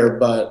hear,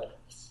 but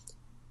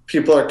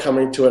people are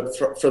coming to it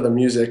for the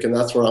music, and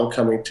that's where I'm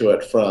coming to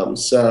it from.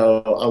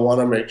 So I want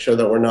to make sure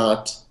that we're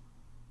not,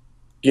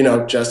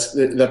 just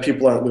that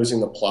people aren't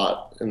losing the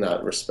plot in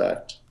that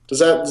respect. Does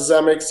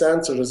that make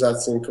sense, or does that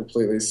seem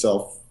completely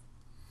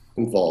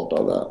self-involved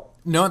on that?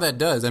 No, that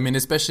does. I mean,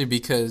 especially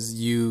because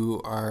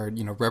you are,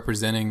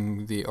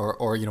 representing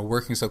or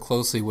working so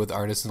closely with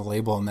artists and the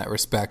label in that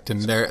respect,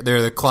 and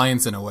they're the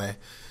clients in a way.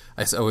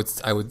 I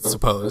would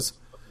suppose.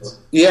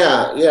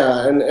 Yeah,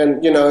 yeah, and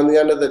in the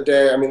end of the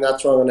day, I mean,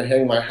 that's where I'm going to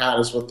hang my hat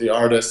is with the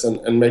artists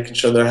and making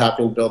sure they're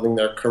happy and building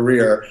their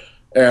career.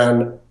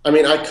 And I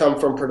mean, I come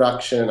from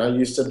production. I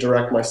used to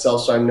direct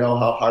myself, so I know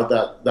how hard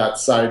that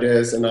side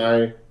is. And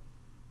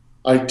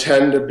I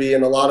tend to be,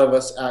 and a lot of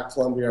us at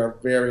Columbia are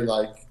very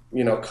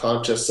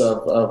conscious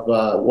of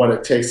what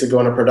it takes to go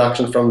into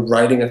production, from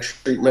writing a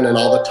treatment and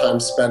all the time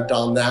spent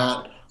on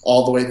that,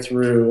 all the way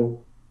through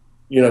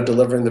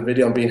delivering the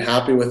video and being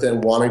happy with it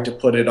and wanting to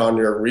put it on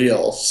your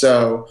reel.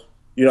 So,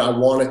 I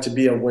want it to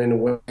be a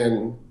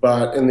win-win,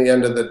 but in the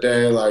end of the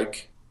day,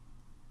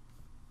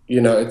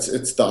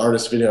 it's the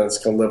artist video that's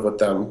going to live with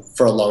them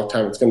for a long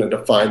time. It's going to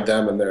define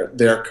them and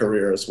their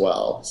career as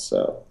well.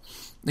 So.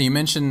 You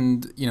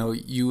mentioned,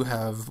 you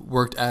have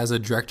worked as a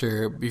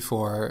director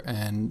before,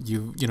 and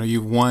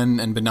you've won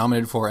and been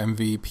nominated for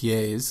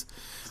MVPAs.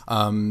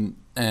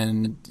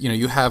 And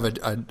you have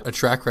a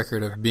track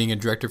record of being a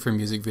director for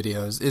music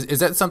videos. Is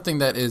that something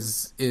that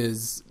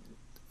is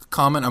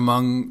common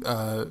among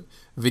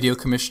video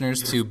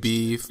commissioners to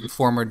be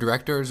former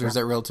directors, or is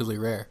that relatively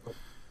rare?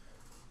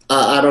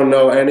 I don't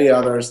know any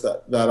others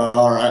that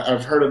are.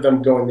 I've heard of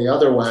them going the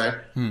other way.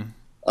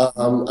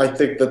 I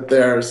think that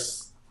there's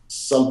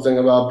something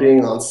about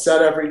being on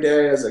set every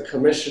day as a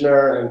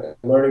commissioner and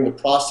learning the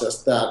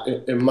process that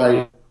it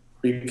might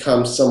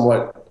become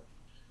somewhat.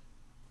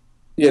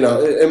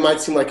 It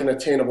might seem like an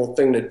attainable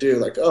thing to do,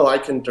 like, oh, I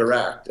can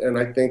direct. And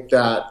I think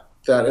that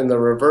in the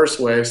reverse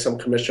way, some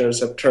commissioners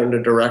have turned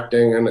to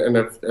directing and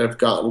have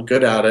gotten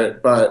good at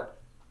it. But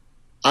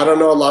I don't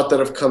know a lot that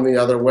have come the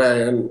other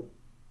way. And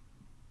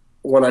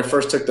when I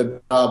first took the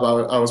job,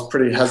 I was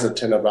pretty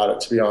hesitant about it,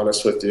 to be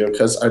honest with you,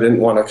 because I didn't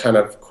want to kind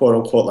of, quote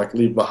unquote,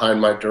 leave behind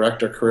my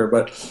director career.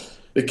 But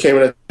it came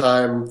at a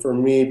time for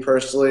me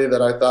personally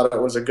that I thought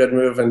it was a good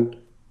move. And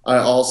I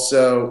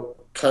also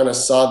kind of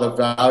saw the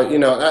value.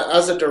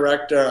 As a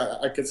director,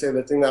 I could say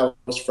the thing that I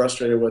was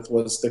frustrated with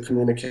was the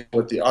communication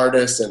with the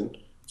artists and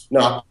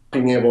not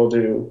being able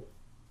to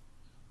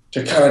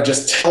kind of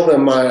just tell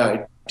them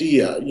my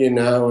idea, and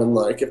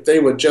if they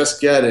would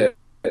just get it.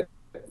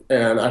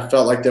 And I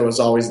felt like there was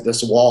always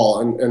this wall,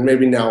 and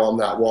maybe now I'm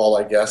that wall,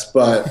 I guess.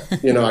 But,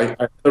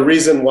 the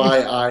reason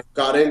why I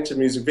got into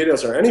music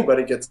videos, or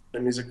anybody gets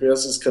into music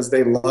videos, is because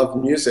they love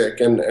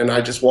music. And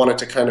I just wanted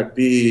to kind of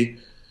be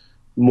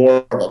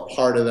more of a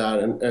part of that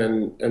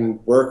and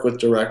work with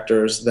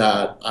directors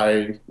that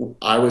I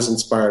was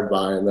inspired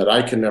by and that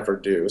I can never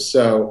do.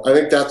 So I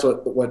think that's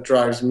what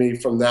drives me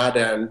from that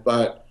end.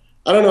 But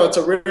I don't know, it's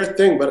a rare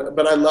thing,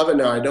 but I love it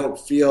now. I don't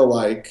feel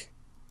like,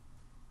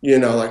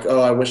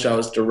 oh, I wish I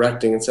was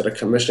directing instead of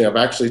commissioning. I've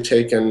actually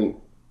taken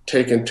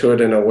to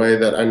it in a way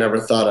that I never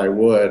thought I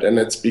would. And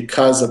it's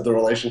because of the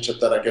relationship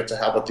that I get to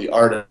have with the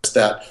artists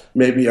that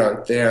maybe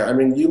aren't there. I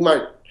mean, you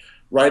might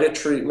write a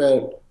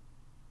treatment,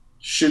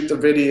 shoot the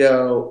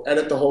video,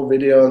 edit the whole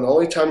video, and the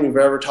only time you've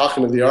ever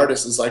talking to the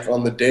artist is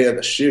on the day of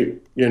the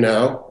shoot,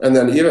 and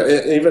then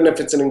even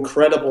if it's an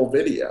incredible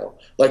video,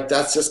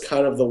 that's just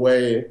kind of the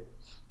way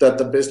that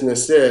the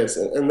business is,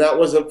 and that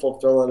wasn't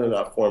fulfilling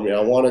enough for me. I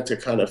wanted to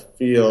kind of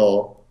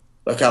feel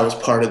like I was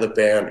part of the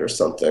band or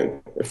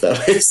something, if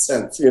that makes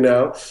sense, and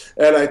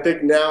I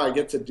think now I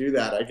get to do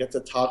that. I get to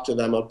talk to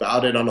them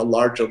about it on a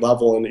larger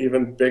level and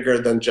even bigger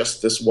than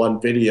just this one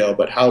video,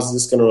 but how's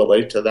this going to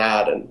relate to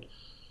that and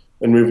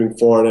moving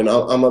forward. And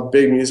I'm a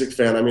big music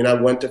fan. I mean, I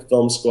went to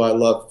film school. I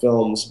love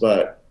films,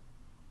 but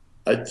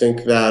I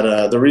think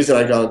that the reason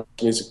I got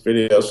into music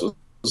videos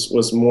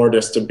was more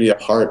just to be a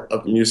part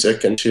of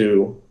music and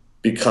to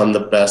become the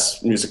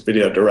best music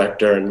video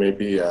director and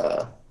maybe,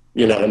 and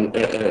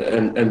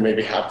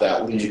maybe have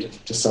that lead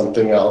to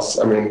something else.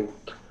 I mean,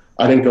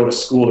 I didn't go to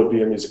school to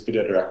be a music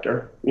video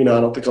director. I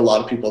don't think a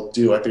lot of people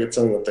do. I think it's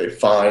something that they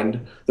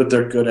find that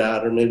they're good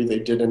at, or maybe they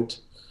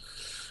didn't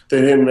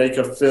make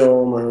a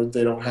film, or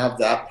they don't have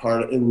that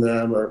part in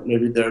them, or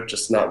maybe they're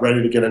just not ready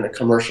to get into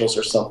commercials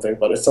or something.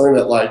 But it's something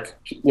that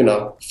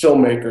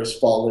filmmakers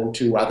fall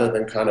into rather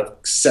than kind of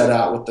set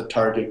out with the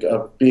target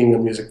of being a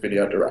music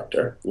video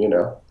director.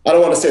 I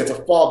don't want to say it's a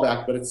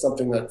fallback, but it's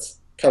something that's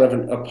kind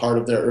of a part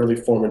of their early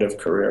formative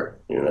career.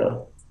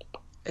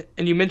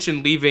 And you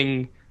mentioned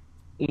leaving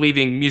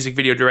music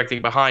video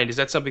directing behind. Is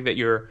that something that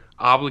you're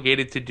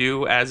obligated to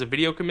do as a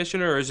video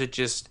commissioner, or is it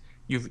just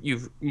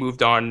you've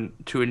moved on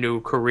to a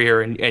new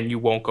career and you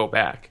won't go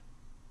back?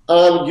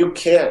 You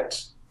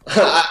can't.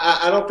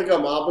 I don't think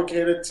I'm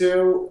obligated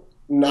to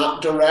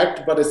not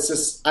direct, but it's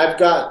just I've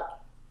got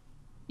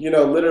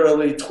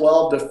literally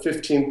 12 to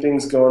 15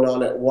 things going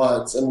on at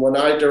once. And when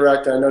I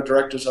direct, I know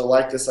directors are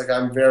like this.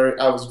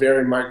 I was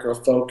very micro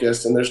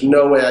focused, and there's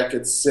no way I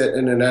could sit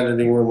in an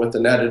editing room with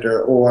an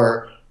editor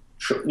or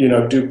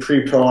do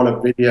pre-pro on a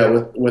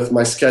video with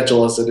my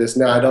schedule as it is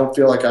now. I don't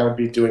feel like I would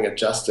be doing it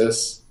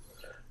justice.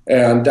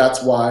 And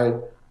that's why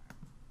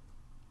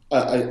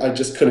I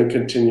just couldn't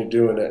continue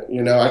doing it.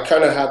 You know, I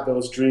kind of had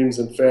those dreams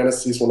and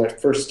fantasies when I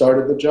first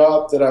started the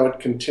job that I would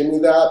continue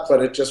that,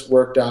 but it just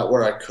worked out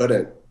where I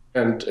couldn't.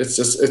 And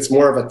it's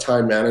more of a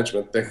time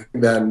management thing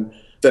than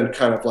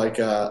kind of like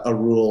a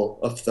rule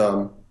of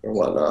thumb or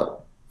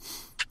whatnot.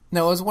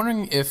 Now, I was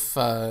wondering if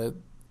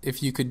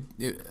you could,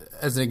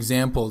 as an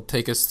example,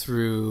 take us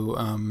through,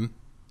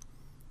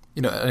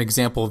 an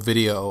example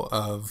video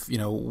of,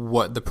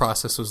 what the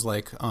process was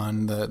like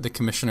on the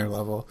commissioner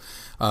level.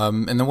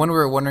 And the one we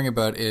were wondering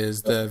about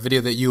is the video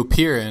that you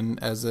appear in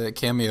as a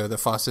cameo, the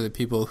Foster the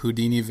People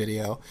Houdini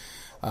video.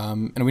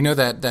 And we know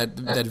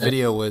that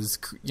video was,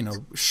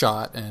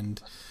 shot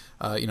and,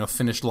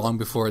 finished long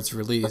before its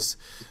release.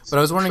 But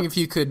I was wondering if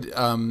you could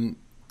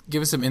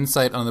give us some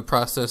insight on the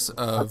process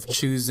of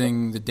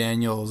choosing the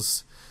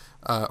Daniels,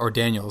 not the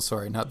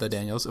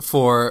Daniels,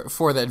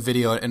 for that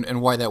video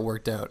and why that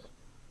worked out.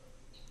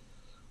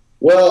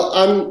 Well,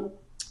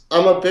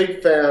 I'm a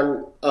big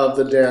fan of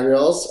the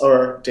Daniels,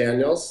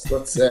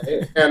 let's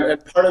say,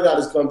 and part of that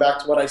is going back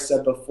to what I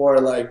said before.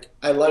 Like,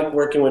 I like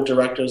working with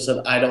directors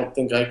that I don't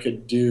think I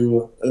could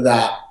do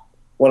that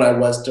when I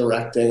was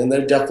directing, and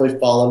they definitely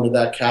fall under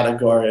that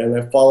category, and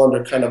they fall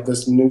under kind of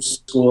this new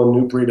school,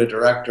 new breed of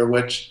director,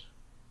 which,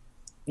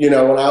 when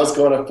I was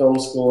going to film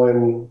school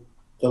in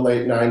the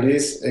late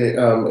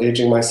 90s,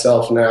 aging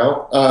myself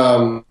now,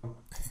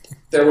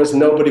 there was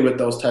nobody with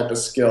those type of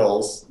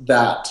skills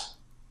that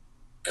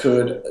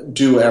could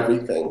do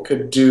everything,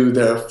 could do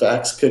their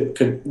effects,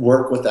 could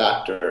work with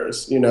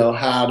actors,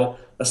 had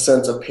a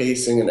sense of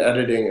pacing and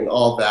editing and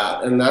all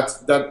that. And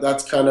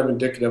that's kind of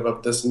indicative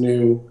of this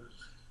new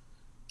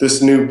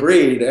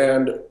breed.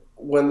 And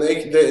when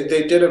they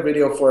did a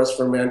video for us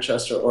for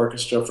Manchester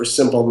Orchestra for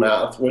Simple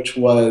Math, which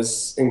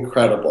was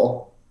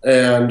incredible.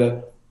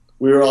 And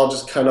we were all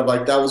just kind of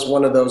like, that was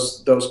one of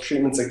those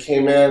treatments that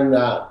came in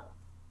that,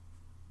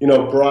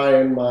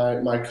 Brian,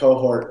 my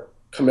cohort,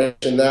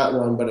 commissioned that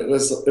one, but it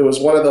was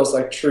one of those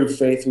like true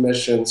faith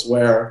missions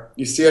where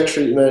you see a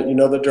treatment,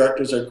 the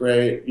directors are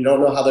great, you don't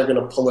know how they're going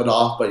to pull it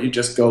off, but you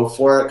just go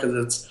for it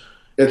because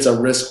it's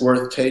a risk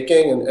worth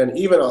taking. And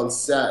even on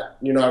set,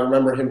 I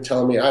remember him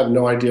telling me, I have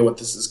no idea what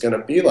this is going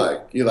to be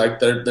like.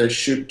 They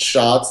shoot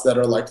shots that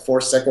are like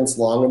 4 seconds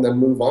long and then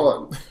move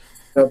on.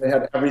 They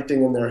had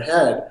everything in their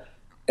head,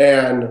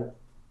 and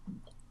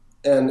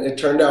it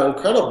turned out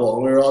incredible,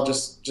 and we were all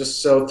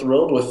just so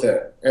thrilled with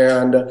it.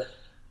 And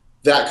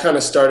that kind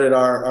of started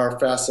our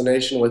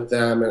fascination with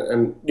them.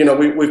 And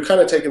we've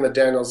kind of taken the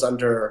Daniels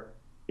under,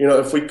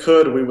 if we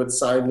could, we would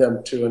sign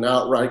them to an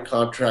outright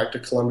contract to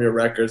Columbia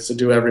Records to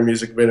do every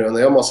music video. And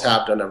they almost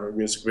have done every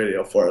music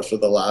video for us for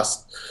the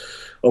last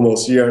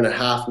almost year and a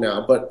half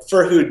now. But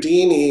for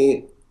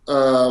Houdini,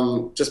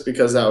 just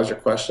because that was your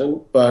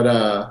question, but,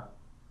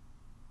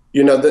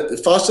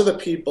 the Foster the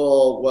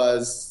People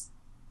was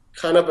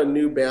kind of a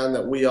new band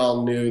that we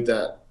all knew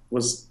that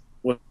was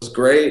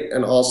great,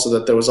 and also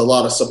that there was a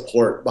lot of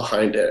support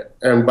behind it.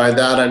 And by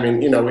that, I mean,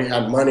 we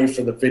had money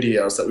for the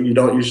videos that you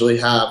don't usually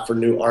have for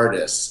new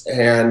artists.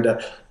 And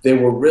they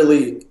were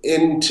really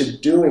into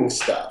doing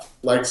stuff.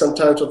 Like,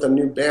 sometimes with a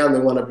new band, they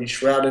want to be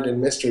shrouded in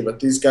mystery, but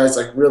these guys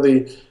like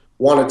really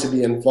wanted to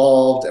be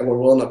involved and were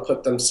willing to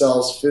put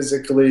themselves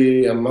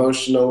physically,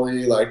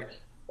 emotionally, like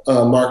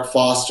Mark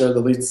Foster,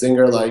 the lead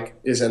singer, like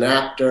is an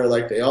actor.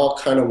 Like, they all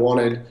kind of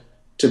wanted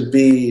to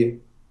be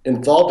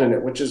involved in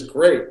it, which is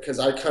great, because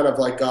I kind of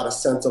like got a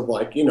sense of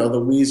like, the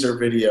Weezer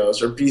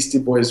videos or Beastie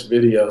Boys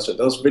videos, or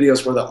those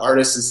videos where the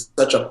artist is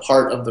such a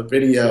part of the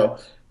video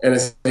and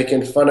is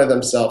making fun of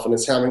themselves and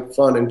is having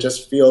fun and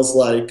just feels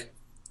like,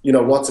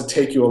 wants to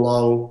take you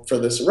along for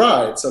this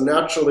ride. So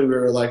naturally we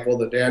were like, well,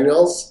 the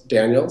Daniels,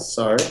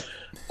 are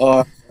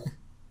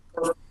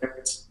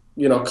perfect,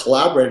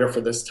 collaborator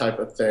for this type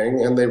of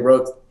thing. And they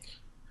wrote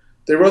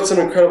some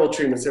incredible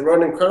treatments. They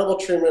wrote an incredible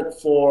treatment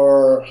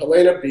for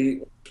Helena Beat,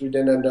 which we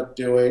didn't end up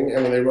doing,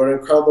 and they wrote an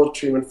incredible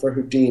treatment for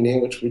Houdini,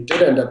 which we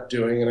did end up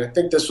doing. And I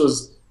think this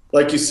was,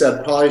 like you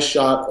said, probably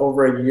shot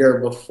over a year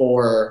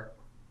before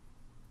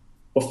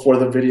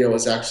the video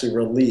was actually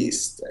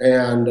released.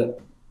 And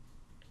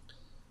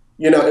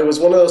it was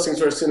one of those things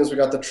where as soon as we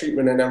got the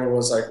treatment and everyone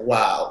was like,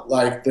 wow,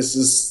 like this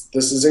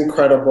is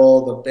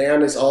incredible. The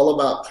band is all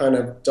about kind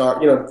of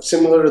dark,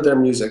 similar to their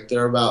music.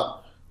 They're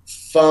about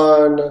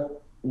fun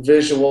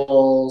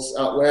visuals,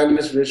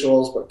 outlandish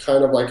visuals, but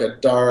kind of like a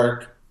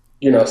dark,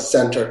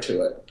 center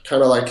to it.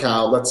 Kind of like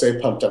how, let's say,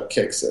 Pumped Up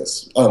Kicks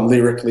is,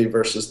 lyrically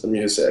versus the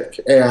music.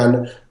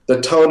 And the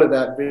tone of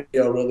that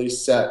video really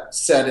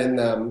set in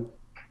them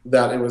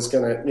that it was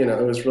gonna,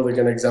 it was really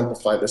gonna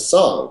exemplify this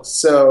song.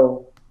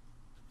 So,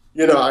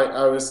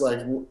 I was like,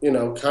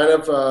 kind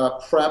of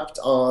prepped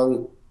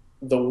on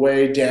the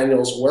way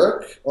Daniels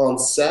work on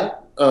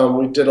set.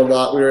 We did a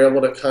lot. We were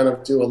able to kind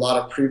of do a lot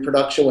of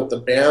pre-production with the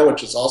band,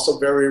 which is also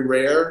very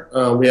rare.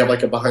 We have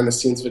like a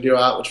behind-the-scenes video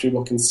out, which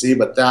people can see.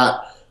 But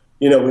that,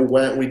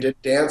 we did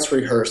dance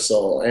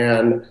rehearsal,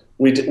 and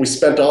we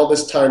spent all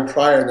this time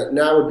prior that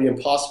now would be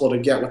impossible to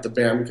get with the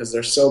band because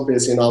they're so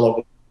busy and all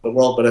over the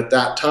world. But at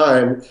that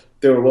time,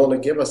 they were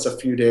willing to give us a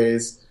few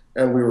days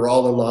and we were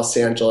all in Los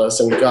Angeles,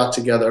 and we got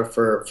together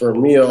for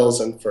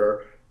meals and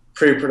for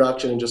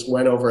pre-production and just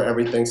went over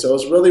everything. So it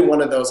was really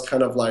one of those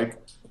kind of like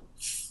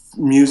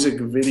music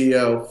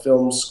video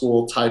film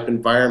school type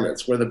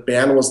environments where the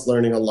band was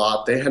learning a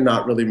lot. They had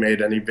not really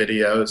made any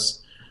videos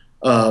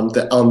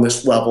on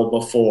this level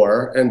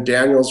before, and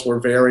Daniels were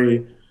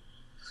very,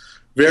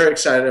 very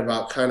excited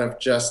about kind of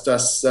just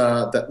us,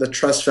 the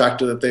trust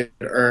factor that they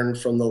had earned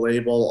from the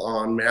label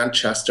on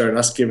Manchester, and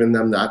us giving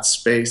them that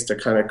space to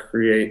kind of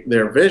create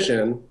their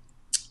vision.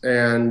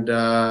 And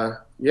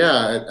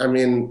yeah, I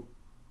mean,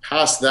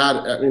 past that,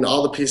 I mean,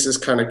 all the pieces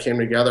kind of came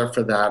together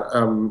for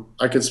that.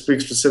 I could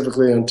speak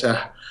specifically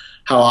into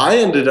how I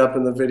ended up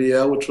in the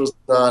video, which was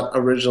not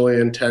originally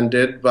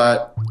intended,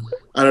 but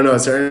I don't know.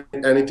 Is there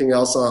anything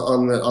else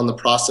on the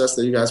process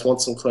that you guys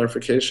want some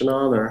clarification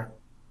on, or?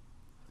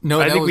 No,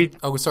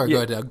 sorry. Yeah. Go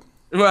ahead, Doug.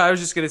 Well, I was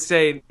just gonna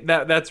say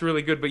that's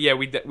really good, but yeah,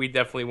 we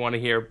definitely want to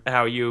hear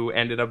how you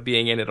ended up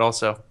being in it,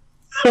 also.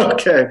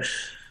 Okay,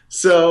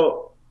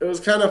 so it was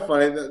kind of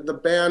funny. The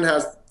band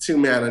has two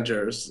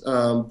managers,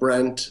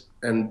 Brent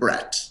and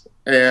Brett,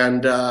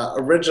 and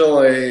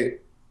originally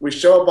we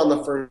show up on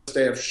the first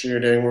day of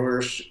shooting. We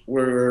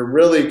were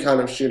really kind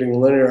of shooting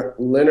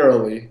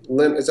linearly.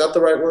 Is that the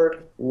right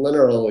word?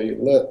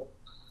 Linearly.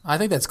 I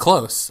think that's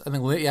close. I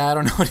think I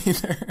don't know it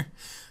either.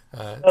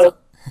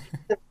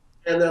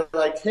 And they're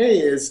like, hey,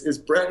 is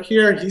Brett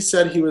here? He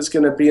said he was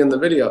going to be in the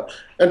video.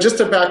 And just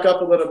to back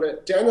up a little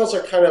bit, Daniels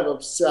are kind of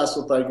obsessed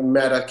with like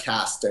meta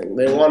casting.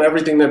 They want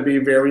everything to be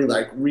very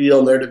like real,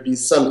 and there to be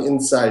some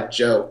inside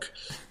joke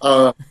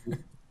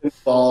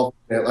involved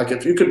in it. Like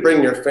if you could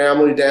bring your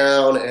family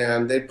down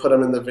and they put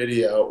them in the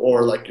video,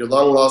 or like your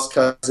long lost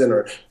cousin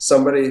or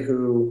somebody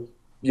who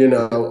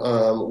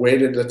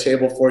waited at the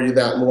table for you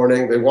that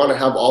morning. They want to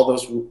have all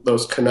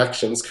those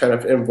connections kind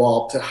of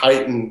involved to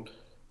heighten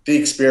the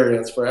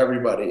experience for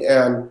everybody.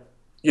 And,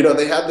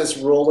 they had this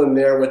role in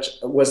there, which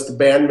was the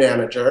band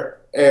manager,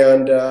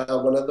 and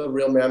one of the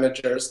real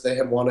managers they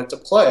had wanted to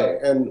play.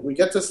 And we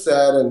get to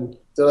set, and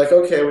they're like,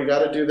 okay, we got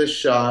to do this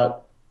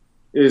shot.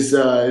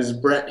 Is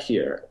Brett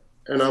here?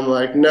 And I'm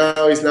like, no,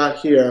 he's not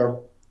here.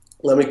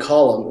 Let me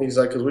call him. He's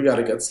like, because we got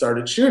to get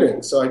started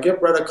shooting. So I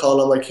give Brett a call,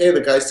 and I'm like, hey, the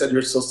guy said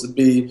you're supposed to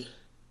be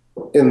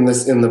in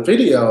the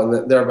video, and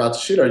that they're about to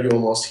shoot. Are you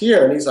almost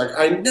here? And he's like,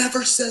 I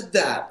never said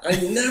that. I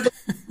never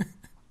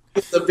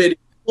in the video.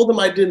 I told him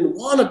I didn't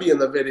want to be in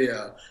the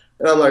video.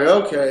 And I'm like,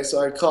 okay.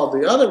 So I called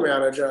the other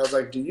manager. I was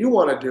like, do you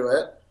want to do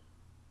it?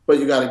 But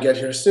you got to get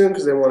here soon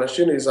because they want to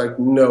shoot. And he's like,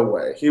 no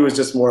way. He was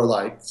just more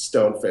like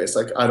stone-faced.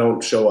 Like, I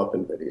don't show up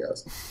in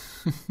videos.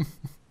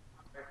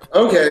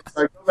 Okay.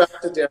 So I go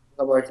back to Dan.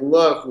 I'm like,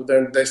 look,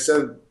 they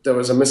said there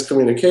was a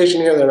miscommunication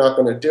here. They're not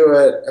going to do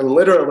it. And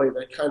literally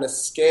they kind of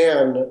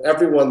scanned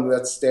everyone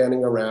that's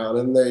standing around.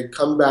 And they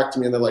come back to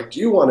me and they're like, do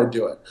you want to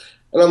do it?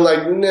 And I'm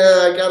like,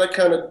 nah, I got to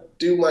kind of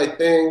do my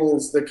thing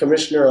as the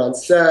commissioner on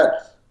set.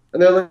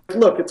 And they're like,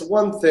 look, it's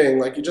one thing.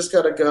 Like, you just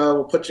got to go,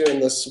 we'll put you in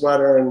this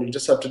sweater, and you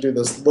just have to do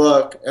this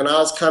look. And I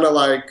was kind of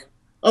like,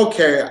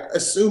 okay,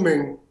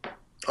 assuming,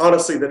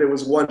 honestly, that it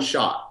was one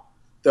shot.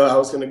 That I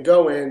was going to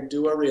go in,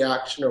 do a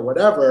reaction or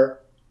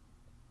whatever,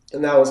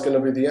 and that was going to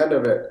be the end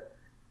of it.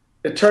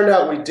 It turned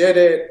out we did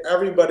it.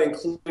 Everybody,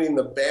 including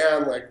the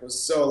band, like,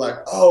 was so like,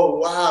 oh,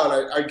 wow.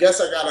 And I guess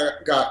I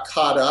got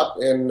caught up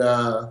in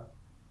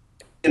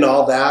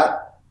all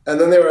that. And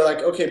then they were like,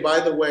 okay, by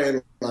the way,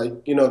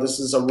 like, this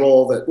is a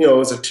role that, it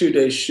was a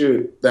 2-day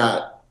shoot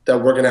that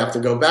we're going to have to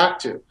go back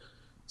to.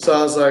 So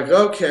I was like,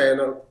 okay.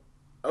 And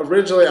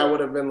originally I would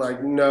have been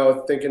like,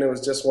 no, thinking it was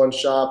just one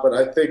shot. But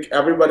I think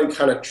everybody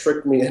kind of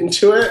tricked me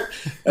into it.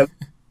 And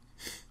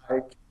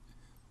like,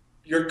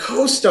 you're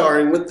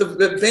co-starring with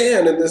the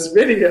band in this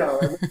video.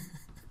 And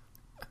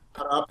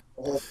the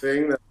whole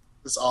thing that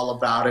is all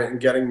about it and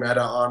getting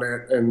meta on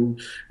it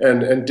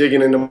and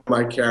digging into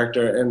my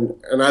character,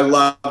 and I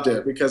loved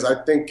it because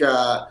I think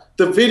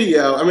the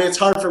video, I mean, it's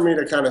hard for me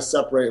to kind of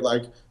separate,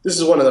 like, this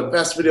is one of the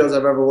best videos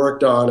I've ever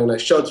worked on, and I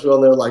showed to people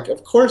and they're like,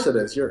 of course it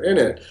is, you're in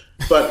it.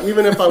 But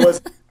even if I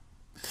was,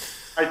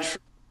 I trust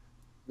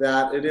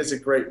that it is a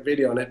great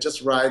video, and it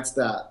just rides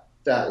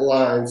that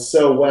line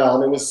so well.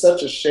 And it was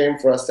such a shame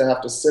for us to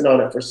have to sit on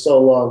it for so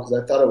long because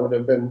I thought it would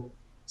have been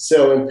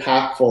so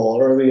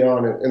impactful early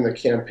on in the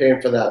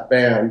campaign for that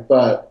band.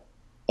 But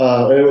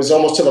and it was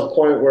almost to the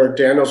point where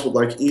Daniels would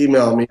like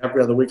email me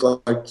every other week,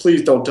 like,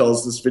 please don't tell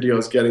us this video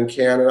is getting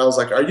canned. And I was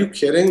like, are you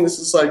kidding? This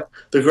is like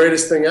the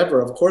greatest thing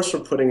ever. Of course we're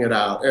putting it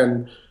out.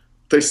 And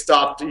they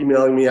stopped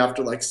emailing me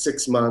after like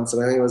 6 months.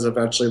 And I think it was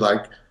eventually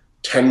like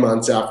 10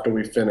 months after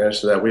we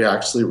finished that we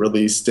actually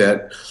released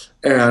it.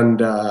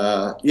 And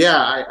I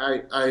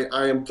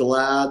am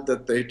glad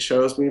that they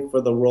chose me for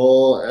the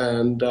role,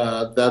 and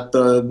that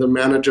the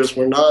managers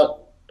were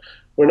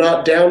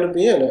not down to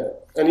be in it.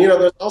 And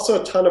there's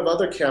also a ton of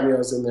other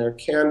cameos in there.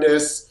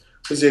 Candace,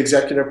 who's the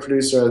executive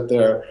producer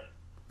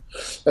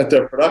at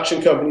their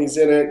production company's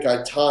in it.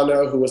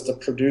 Gaetano, who was the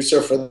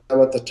producer for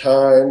them at the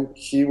time,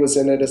 he was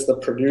in it as the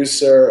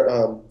producer.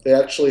 They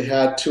actually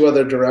had 2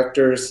 other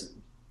directors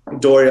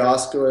Dori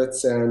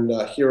Oskowitz and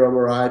Hiro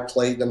Murai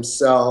play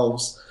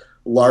themselves.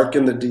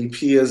 Larkin, the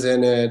DP, is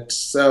in it.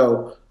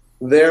 So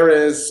there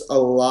is a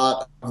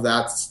lot of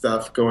that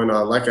stuff going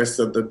on. Like I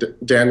said, the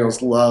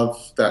Daniels love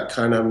that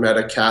kind of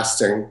meta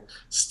casting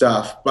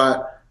stuff.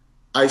 But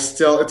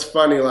it's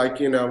funny, like,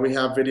 you know, we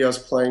have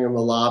videos playing in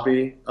the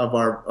lobby of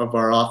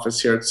our office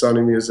here at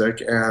Sony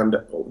Music, and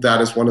that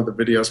is one of the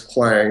videos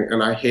playing.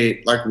 And I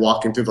hate, like,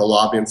 walking through the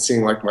lobby and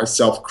seeing, like,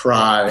 myself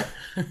cry.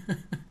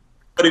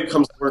 Everybody who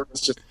comes to work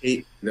is just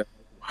hate, you know,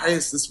 why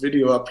is this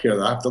video up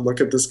here? I have to look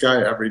at this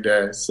guy every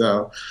day.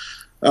 So,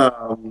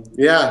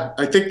 yeah,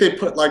 I think they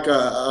put like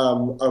a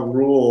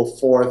rule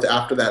forth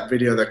after that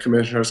video that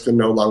commissioners could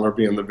no longer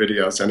be in the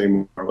videos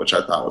anymore, which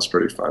I thought was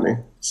pretty funny.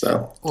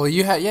 So, well,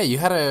 you had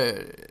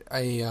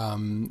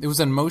it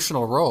was an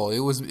emotional role. It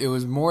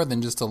was more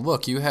than just a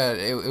look.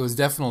 It was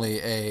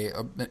definitely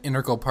an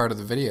integral part of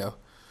the video.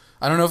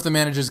 I don't know if the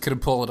managers could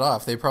have pulled it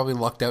off. They probably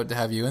lucked out to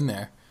have you in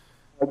there.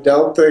 I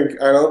don't think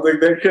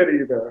they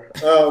could either.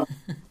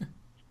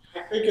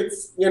 I think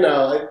it's, you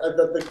know,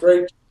 the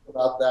great thing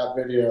about that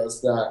video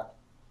is that,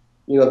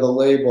 you know, the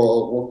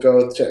label will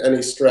go to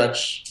any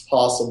stretch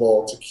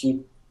possible to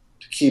keep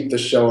the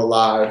show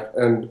alive,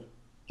 and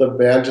the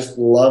band just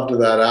loved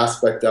that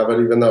aspect of it,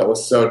 even though it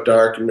was so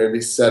dark, and maybe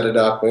set it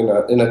up in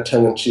a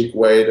tongue-in-cheek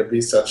way to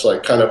be such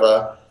like kind of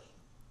a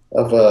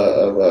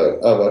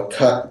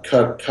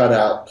cut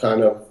out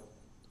kind of,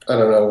 I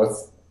don't know,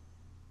 with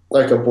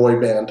like a boy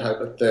band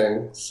type of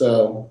thing.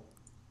 So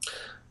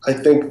I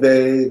think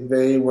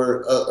they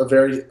were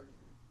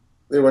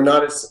they were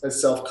not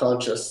as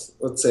self-conscious,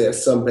 let's say,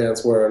 as some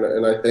bands were,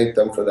 and I thank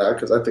them for that,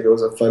 because I think it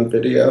was a fun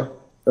video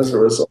as a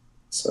result.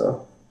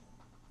 So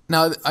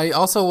now, I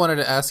also wanted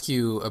to ask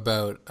you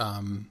about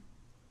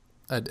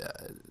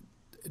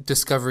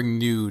discovering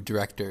new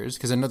directors,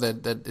 because I know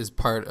that is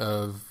part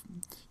of,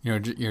 you know,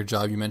 your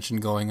job. You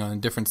mentioned going on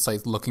different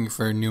sites looking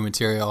for new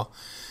material.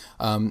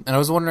 And I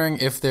was wondering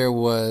if there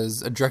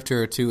was a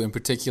director or two in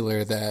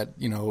particular that,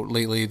 you know,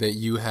 lately that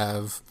you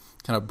have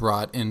kind of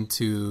brought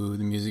into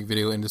the music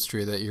video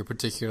industry that you're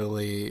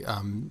particularly,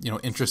 you know,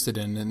 interested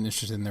in and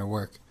interested in their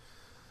work.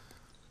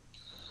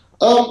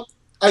 I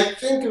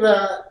think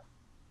that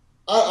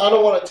I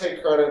don't want to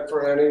take credit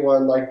for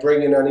anyone, like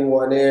bringing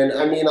anyone in.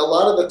 I mean, a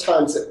lot of the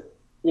times,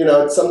 you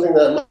know, it's something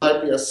that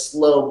might be a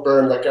slow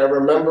burn. Like I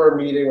remember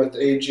meeting with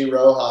A.G.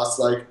 Rojas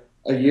like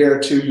a year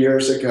or 2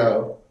 years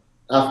ago,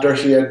 after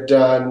he had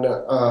done,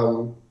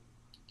 God,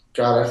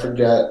 I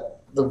forget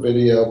the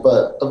video,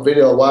 but a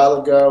video a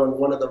while ago, and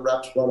one of the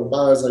reps brought him by.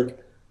 I was like,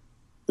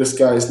 this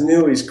guy's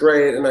new, he's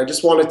great, and I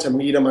just wanted to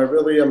meet him. I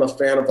really am a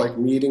fan of like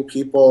meeting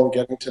people and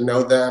getting to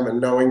know them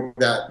and knowing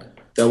that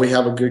we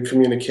have a good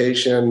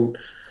communication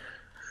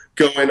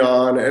going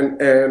on.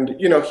 And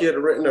you know, he had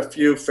written a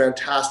few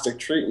fantastic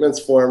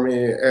treatments for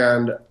me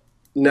and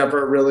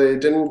never really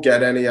didn't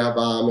get any of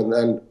them. And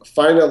then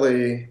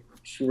finally,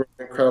 he wrote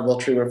an incredible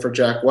treatment for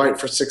Jack White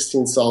for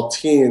 16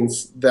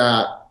 Saltines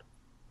that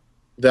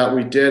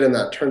we did, and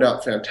that turned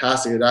out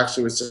fantastic. It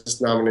actually was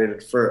just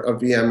nominated for a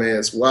VMA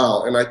as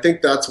well. And I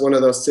think that's one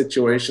of those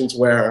situations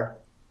where,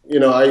 you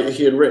know,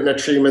 he had written a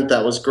treatment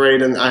that was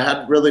great, and I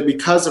had really,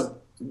 because of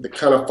the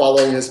kind of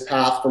following his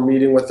path from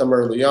meeting with him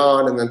early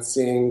on and then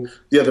seeing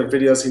the other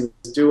videos he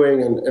was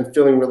doing and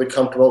feeling really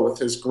comfortable with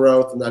his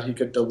growth and that he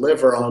could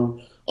deliver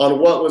on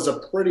what was a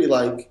pretty,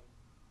 like,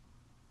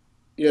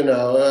 you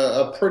know,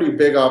 a pretty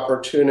big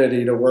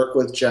opportunity to work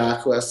with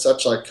Jack, who has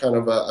such like kind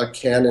of a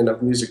canon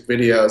of music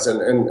videos,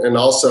 and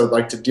also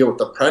like to deal with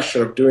the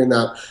pressure of doing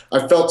that.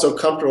 I felt so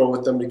comfortable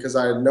with him because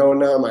I had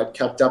known him, I'd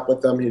kept up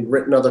with him, he'd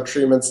written other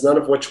treatments, none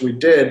of which we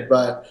did,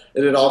 but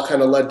it had all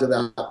kind of led to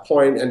that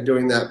point and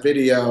doing that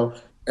video.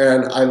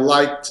 And I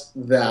liked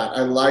that.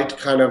 I liked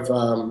kind of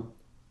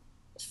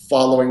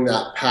following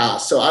that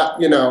path. So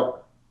you know,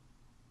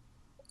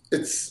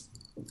 it's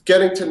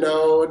getting to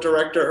know a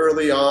director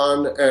early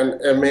on,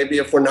 and maybe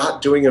if we're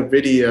not doing a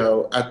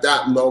video at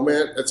that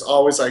moment, it's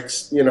always like,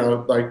 you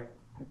know, like,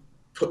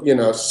 you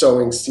know,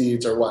 sowing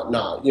seeds or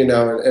whatnot, you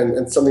know,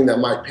 and something that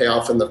might pay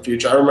off in the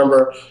future. I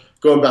remember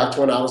going back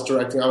to when I was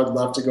directing, I would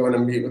love to go in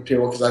and meet with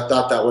people because I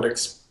thought that would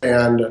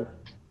expand,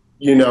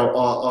 you know,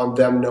 on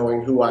them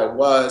knowing who I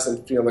was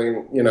and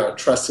feeling, you know,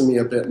 trusting me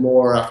a bit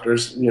more after,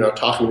 you know,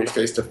 talking to me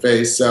face to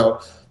face. So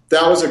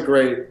that was a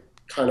great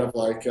kind of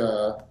like,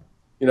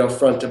 you know,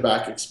 front to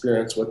back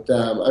experience with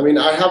them. I mean,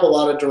 I have a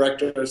lot of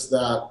directors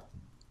that,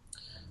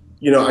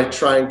 you know, I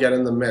try and get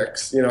in the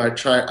mix. You know, I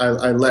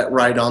let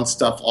write on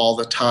stuff all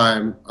the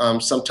time.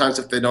 Sometimes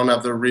if they don't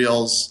have the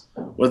reels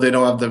or they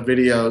don't have the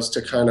videos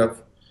to kind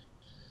of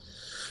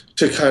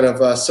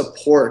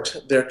support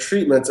their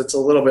treatments, it's a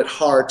little bit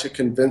hard to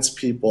convince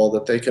people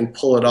that they can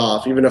pull it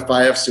off. Even if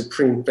I have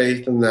supreme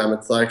faith in them,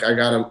 it's like I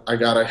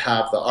gotta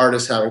have the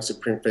artist having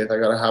supreme faith. I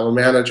gotta have a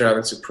manager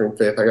having supreme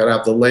faith. I gotta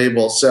have the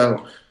label.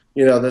 So,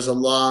 you know, there's a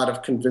lot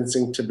of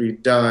convincing to be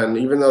done.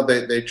 Even though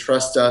they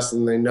trust us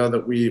and they know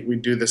that we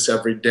do this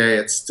every day,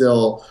 it's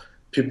still,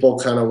 people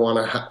kind of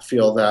want to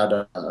feel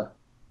that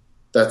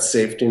that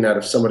safety net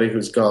of somebody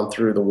who's gone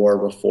through the war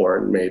before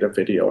and made a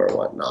video or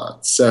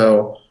whatnot.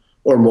 So,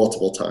 or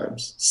multiple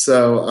times.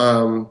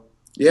 So,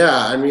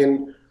 yeah, I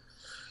mean,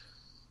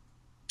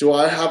 do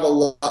I have a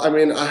lot? I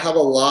mean, I have a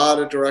lot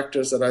of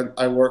directors that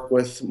I work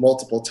with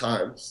multiple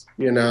times.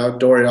 You know,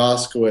 Dori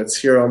Oskowitz,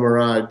 Hiro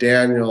Murai,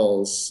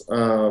 Daniels,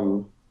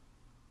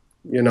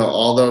 you know,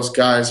 all those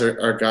guys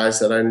are guys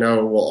that I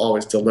know will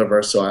always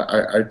deliver. So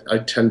I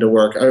tend to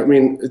work. I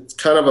mean, it's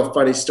kind of a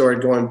funny story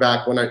going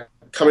back when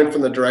coming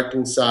from the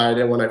directing side,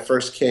 and when I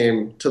first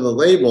came to the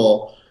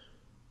label,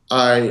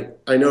 I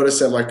noticed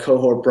that my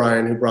cohort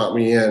Brian, who brought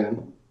me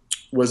in,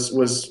 was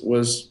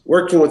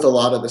working with a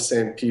lot of the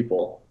same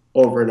people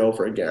over and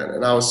over again,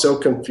 and I was so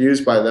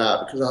confused by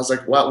that because I was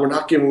like, wow, we're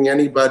not giving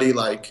anybody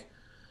like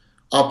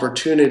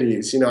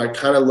opportunities. You know, I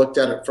kind of looked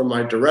at it from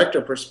my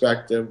director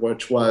perspective,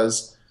 which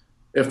was,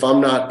 if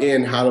I'm not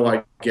in, how do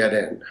I get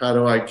in? How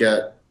do I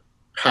get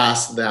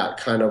past that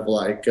kind of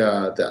like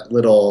that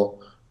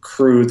little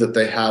crew that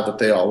they have that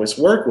they always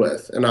work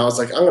with? And I was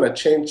like, I'm going to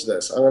change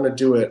this. I'm going to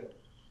do it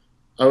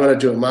my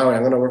way.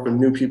 I'm going to work with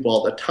new people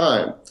all the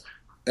time.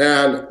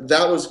 And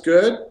that was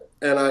good.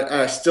 And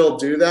I still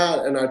do that.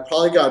 And I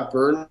probably got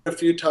burned a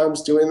few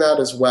times doing that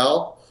as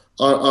well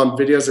on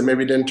videos that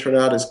maybe didn't turn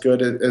out as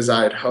good as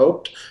I had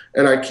hoped.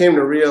 And I came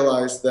to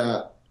realize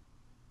that,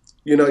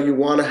 you know, you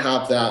want to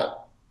have that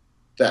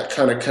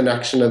kind of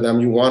connection to them.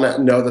 You want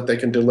to know that they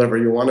can deliver.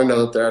 You want to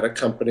know that they're at a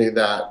company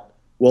that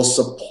will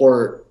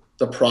support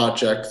the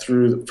project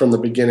from the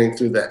beginning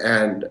through the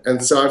end.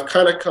 And so I've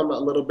kind of come a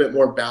little bit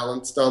more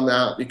balanced on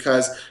that,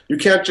 because you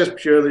can't just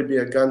purely be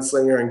a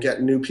gunslinger and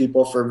get new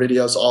people for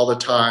videos all the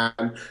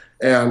time.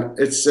 And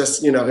it's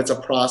just, you know, it's a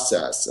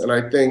process. And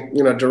I think,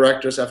 you know,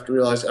 directors have to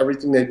realize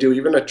everything they do,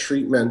 even a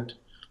treatment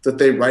that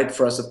they write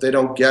for us, if they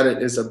don't get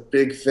it, is a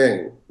big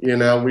thing. You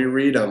know, we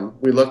read them,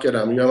 we look at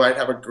them. You know, might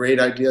have a great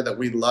idea that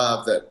we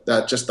love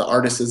that just the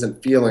artist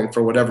isn't feeling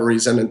for whatever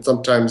reason, and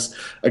sometimes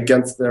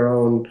against their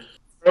own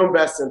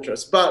best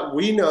interest. But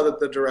we know that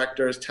the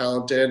director is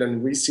talented,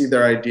 and we see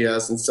their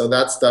ideas, and so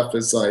that stuff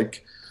is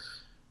like,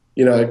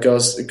 you know, it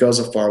goes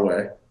a far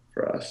way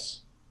for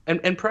us.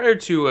 And prior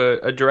to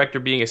a director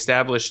being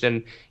established,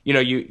 and you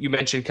know, you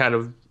mentioned kind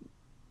of,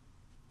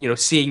 you know,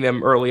 seeing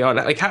them early on.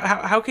 Like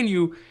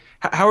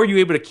how are you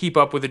able to keep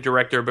up with a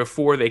director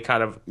before they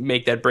kind of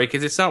make that break?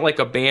 Because it's not like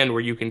a band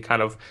where you can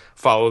kind of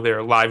follow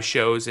their live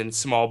shows in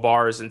small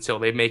bars until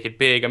they make it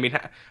big. I mean,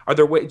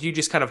 do you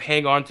just kind of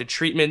hang on to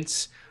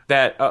treatments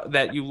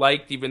that you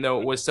liked, even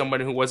though it was someone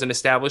who wasn't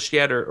established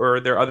yet, or are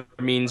there other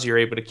means you're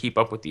able to keep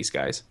up with these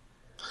guys?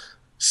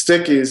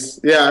 Stickies.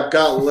 Yeah, I've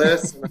got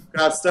lists and I've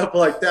got stuff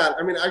like that.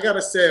 I mean, I got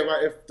to say,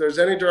 if there's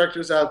any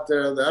directors out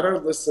there that are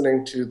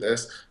listening to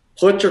this,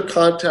 put your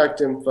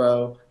contact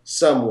info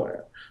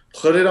somewhere.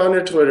 Put it on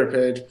your Twitter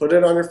page, put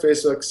it on your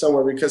Facebook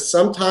somewhere, because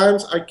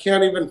sometimes I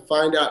can't even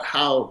find out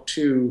how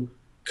to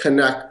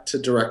connect to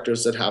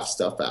directors that have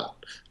stuff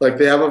out. Like,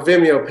 they have a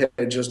Vimeo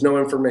page, there's no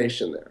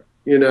information there.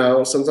 You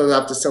know, sometimes I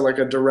have to send like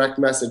a direct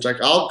message.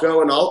 Like, I'll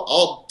go and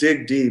I'll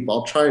dig deep,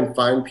 I'll try and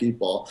find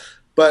people,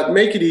 but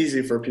make it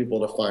easy for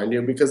people to find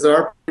you, because there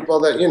are people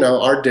that, you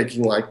know, are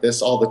digging like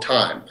this all the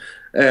time.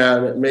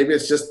 And maybe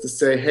it's just to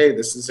say, hey,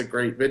 this is a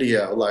great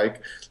video.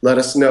 Like, let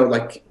us know,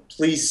 like,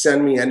 please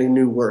send me any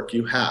new work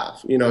you have.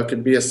 You know, it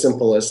could be as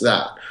simple as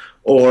that.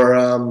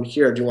 Or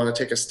here, do you want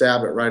to take a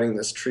stab at writing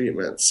this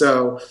treatment?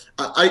 So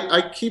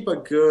I keep a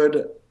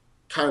good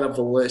kind of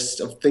a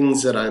list of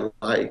things that I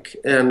like.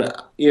 And,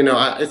 you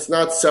know, it's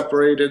not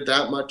separated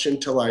that much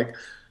into like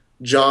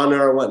genre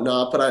or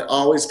whatnot, but I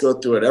always go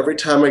through it. Every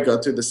time I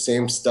go through the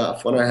same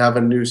stuff when I have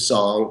a new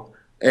song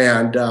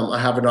and I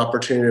have an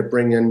opportunity to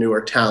bring in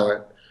newer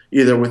talent,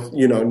 either with,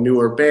 you know,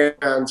 newer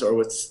bands or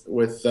with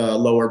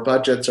lower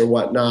budgets or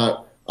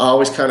whatnot. I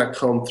always kind of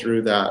comb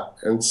through that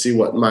and see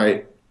what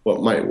might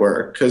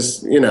work,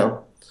 because, you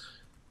know,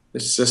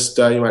 it's just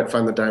you might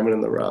find the diamond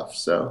in the rough.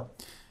 So,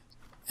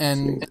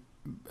 and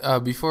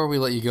before we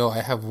let you go, I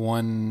have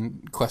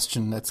one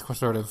question that's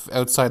sort of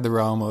outside the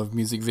realm of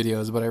music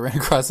videos, but I ran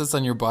across this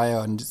on your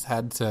bio and just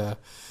had to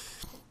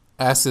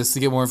ask this to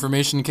get more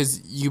information,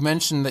 because you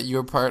mentioned that you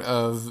were part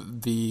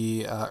of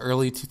the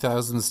early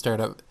 2000s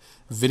startup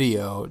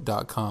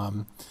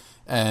Video.com,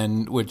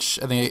 and which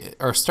I think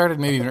or started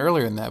maybe even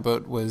earlier than that,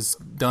 but was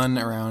done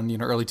around, you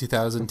know, early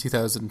 2000,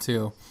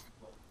 2002.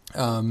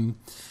 And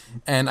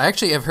I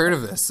actually have heard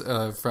of this.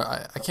 I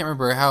can't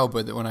remember how,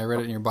 but when I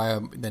read it in your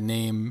bio, the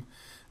name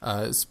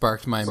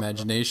sparked my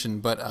imagination.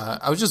 But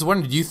I was just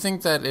wondering, do you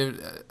think that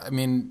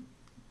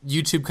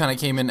YouTube kind of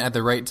came in at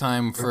the right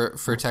time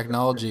for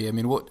technology? I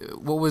mean, what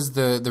was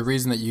the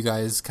reason that you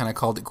guys kind of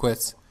called it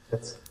quits?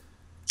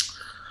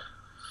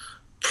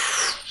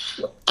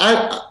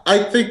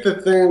 I think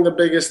the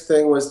biggest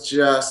thing was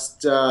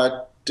just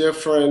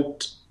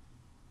different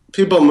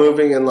people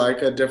moving in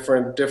like a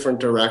different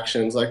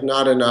directions. Like,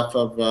 not enough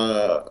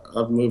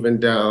of moving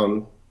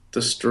down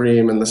the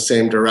stream in the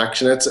same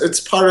direction. It's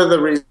part of the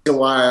reason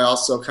why I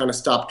also kind of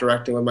stopped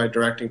directing with my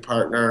directing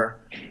partner,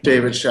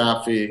 David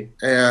Shafi.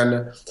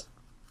 And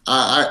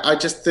I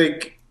just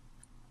think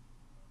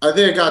I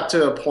think it got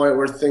to a point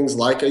where things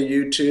like a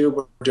YouTube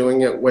were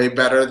doing it way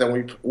better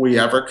than we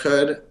ever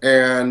could,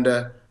 and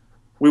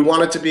we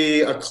wanted to be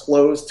a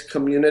closed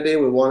community.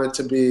 We wanted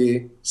to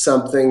be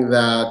something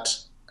that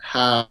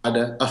had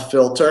a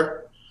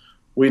filter.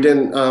 We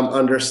didn't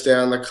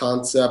understand the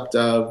concept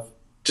of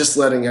just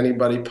letting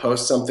anybody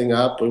post something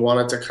up. We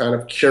wanted to kind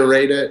of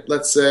curate it,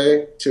 let's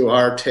say, to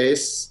our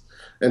tastes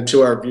and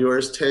to our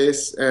viewers'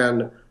 tastes.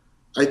 And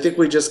I think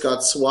we just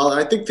got swallowed.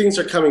 I think things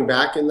are coming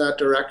back in that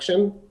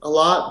direction a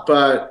lot,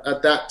 but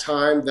at that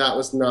time, that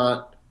was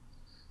not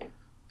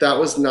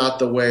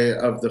the way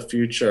of the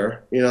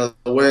future. You know,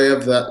 the way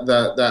of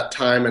that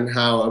time, and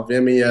how a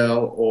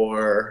Vimeo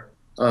or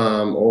a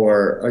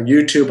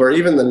YouTube, or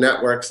even the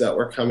networks that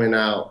were coming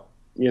out,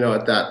 you know,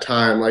 at that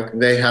time, like,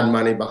 they had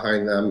money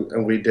behind them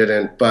and we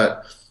didn't.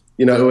 But,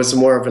 you know, it was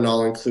more of an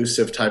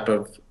all-inclusive type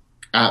of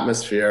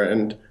atmosphere.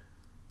 And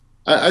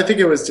I think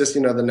it was just,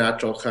 you know, the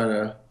natural kind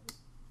of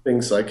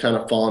things like kind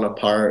of falling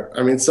apart.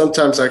 I mean,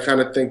 sometimes I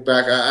kind of think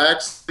back, I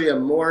actually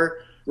am more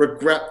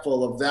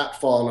regretful of that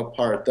falling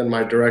apart than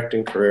my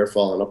directing career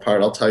falling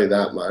apart. I'll tell you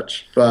that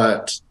much.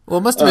 But Well,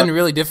 it must have been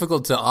really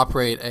difficult to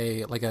operate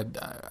a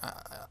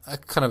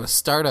kind of a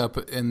startup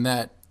in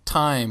that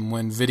time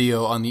when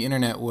video on the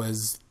internet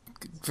was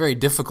very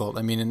difficult.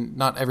 I mean,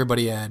 not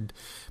everybody had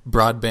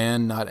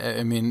broadband.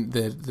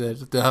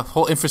 The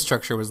whole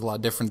infrastructure was a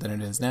lot different than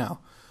it is now.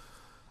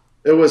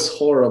 it was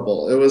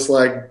horrible. It was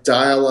like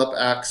dial-up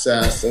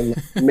access and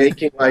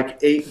making like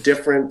 8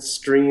 different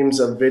streams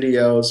of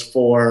videos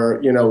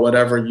for, you know,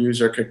 whatever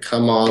user could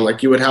come on.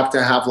 Like, you would have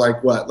to have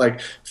like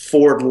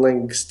 4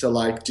 links to,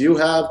 like, do you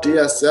have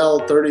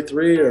DSL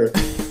 33 or...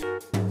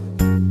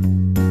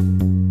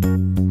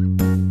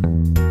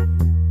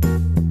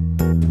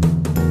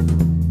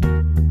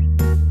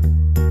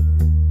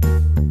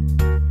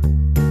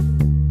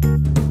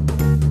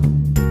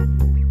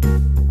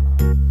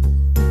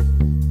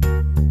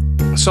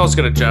 Saul's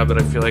got a job that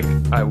I feel like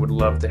I would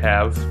love to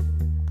have.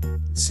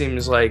 It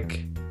seems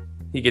like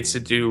he gets to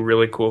do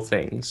really cool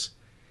things.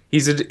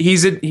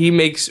 He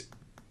makes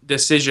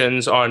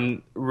decisions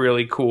on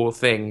really cool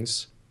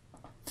things.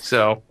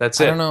 So that's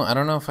it. I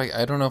don't know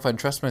if I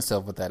trust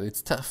myself with that.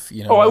 It's tough,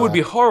 you know. Oh, I would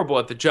be horrible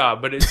at the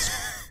job, but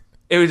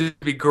it would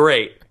be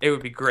great. It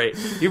would be great.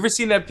 You ever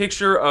seen that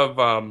picture of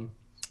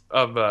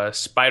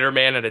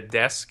Spider-Man at a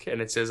desk and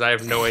it says, "I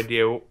have no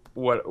idea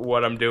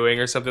what I'm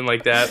doing," or something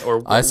like that?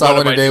 Or I saw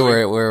one today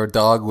where a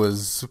dog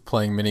was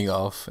playing mini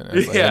golf, and I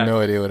was like, I have no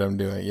idea what I'm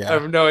doing. Yeah, I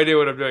have no idea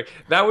what I'm doing.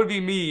 That would be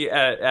me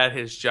at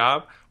his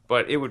job,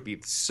 but it would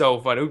be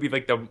so fun. It would be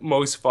like the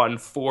most fun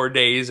 4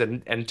 days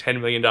and $10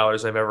 million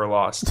I've ever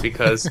lost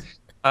because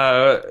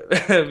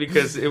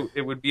because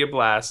it would be a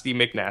blasty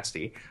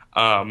McNasty.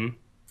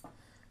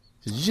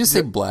 Did you just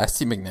say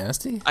Blasty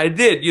McNasty? I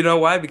did. You know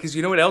why? Because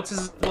you know what else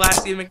is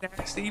Blasty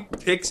McNasty?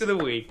 Picks of the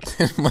week.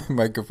 My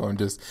microphone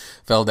just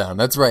fell down.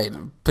 That's right.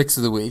 Picks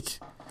of the week.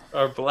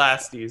 Or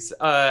Blasties.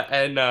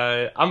 I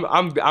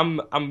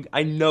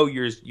know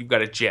you've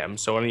got a gem,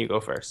 so why don't you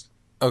go first?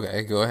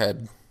 Okay, go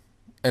ahead.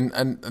 And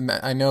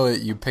I know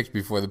that you picked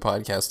before the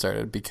podcast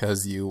started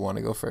because you want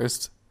to go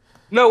first.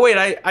 No, wait.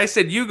 I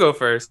said you go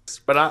first,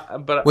 but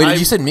wait.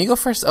 You said me go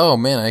first? Oh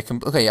man,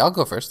 okay. I'll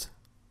go first.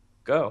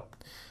 Go.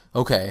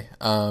 Okay,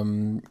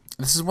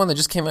 this is one that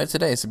just came out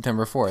today,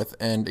 September 4th,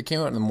 and it came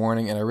out in the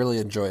morning, and I really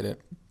enjoyed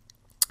it.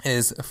 It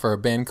is for a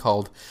band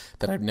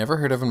that I've never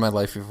heard of in my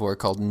life before,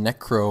 called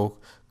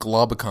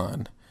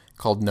Necroglobicon,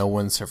 called No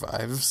One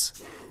Survives.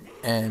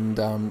 And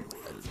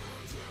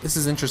this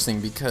is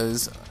interesting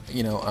because,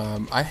 you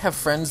know, I have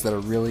friends that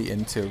are really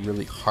into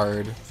really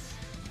hard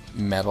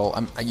metal.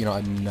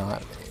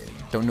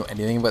 Don't know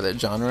anything about that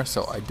genre,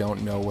 so I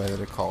don't know whether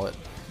to call it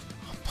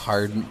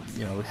hard,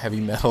 you know,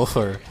 heavy metal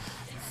or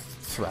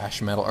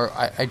thrash metal, or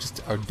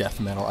or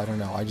death metal. I don't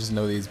know. I just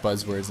know these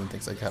buzzwords and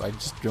things like that. I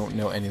just don't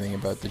know anything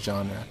about the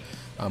genre,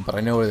 but I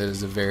know that it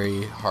is a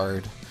very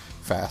hard,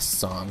 fast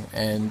song,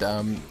 and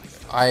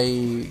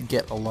I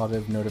get a lot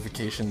of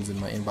notifications in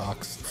my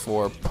inbox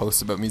for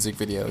posts about music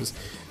videos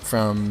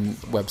from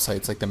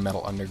websites like the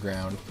Metal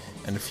Underground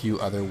and a few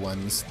other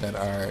ones that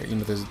are, you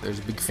know, there's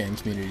big fan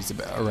communities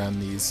around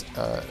these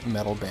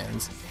metal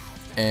bands,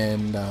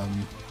 and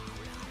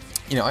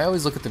you know, I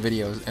always look at the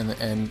videos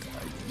and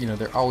you know,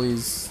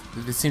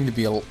 they seem to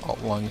be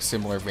along a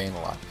similar vein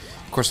a lot.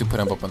 Of course, we put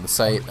them up on the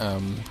site,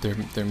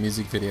 their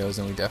music videos,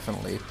 and we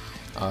definitely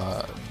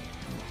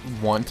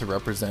want to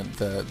represent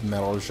the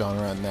metal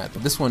genre on that.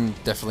 But this one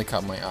definitely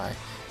caught my eye.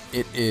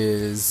 It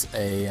is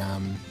a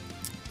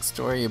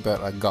story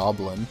about a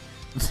goblin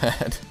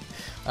that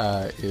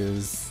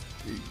is,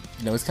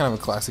 you know, it's kind of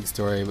a classic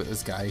story about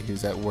this guy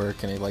who's at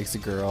work and he likes a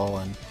girl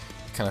and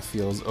kind of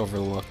feels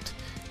overlooked,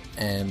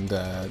 and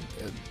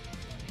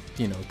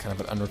you know, kind of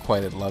an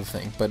unrequited love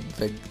thing. But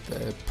the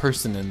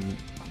person in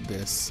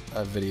this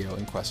video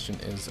in question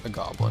is a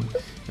goblin,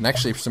 and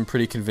actually some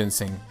pretty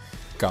convincing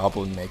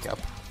goblin makeup.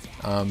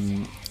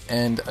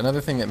 And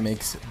another thing that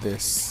makes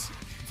this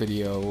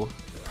video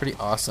pretty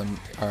awesome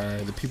are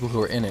the people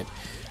who are in it.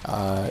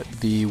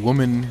 The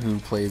woman who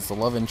plays the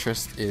love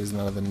interest is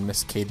none other than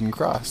Miss Caden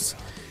Cross,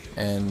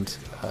 and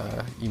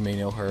you may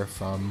know her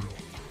from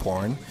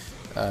porn.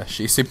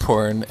 She's a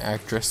porn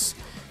actress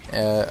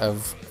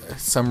of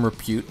some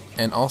repute,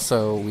 and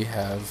also we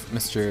have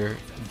Mr.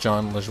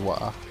 John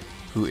LaJoie,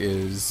 who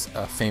is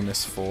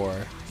famous for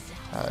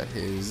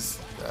his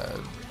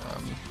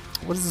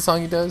what is the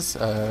song he does?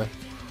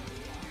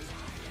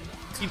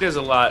 He does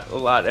a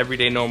lot.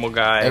 Everyday Normal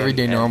Guy.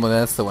 Everyday Normal,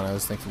 that's the one I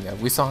was thinking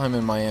of. We saw him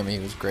in Miami. He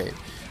was great.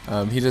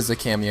 He does a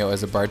cameo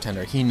as a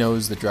bartender. He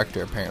knows the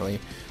director, apparently,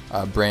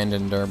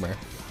 Brandon Dermer.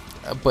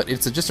 But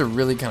it's just a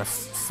really kind of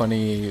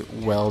funny,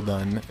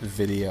 well-done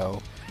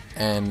video.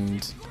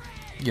 And,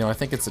 you know, I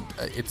think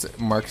it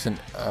marks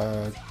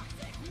a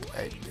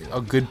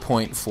good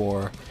point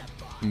for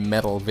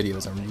metal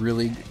videos. I'm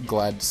really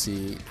glad to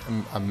see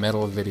a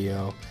metal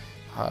video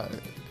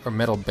or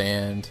metal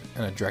band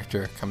and a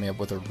director coming up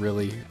with a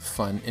really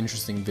fun,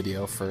 interesting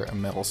video for a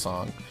metal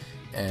song,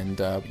 and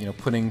you know,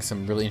 putting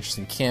some really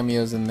interesting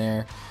cameos in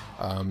there,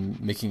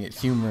 making it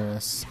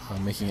humorous,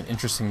 making it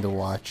interesting to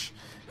watch,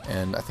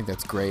 and I think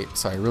that's great.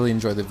 So I really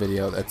enjoyed the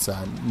video. That's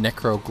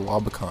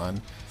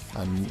Necroglobicon,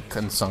 and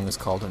the song is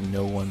called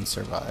 "No One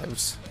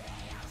Survives."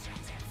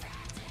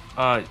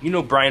 You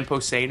know who Brian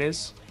Posehn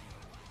is?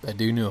 I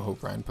do know who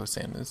Brian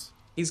Posehn is.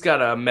 He's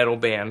got a metal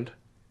band.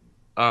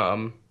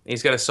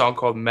 He's got a song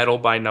called Metal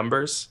by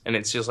Numbers, and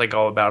it's just like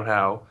all about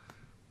how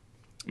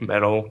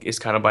metal is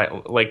kind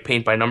of like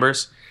paint by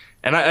numbers.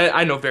 And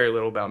I know very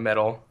little about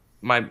metal.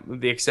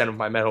 The extent of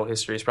my metal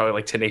history is probably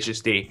like Tenacious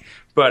D.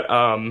 But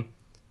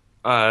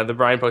the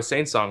Brian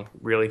Posehn song,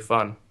 really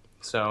fun.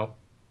 So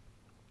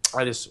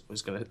I just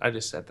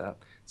said that.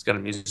 It's got a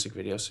music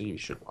video, so you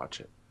should watch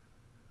it.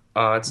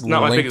 It's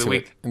not my pick of the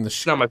week. In the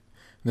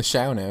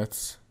shout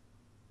notes.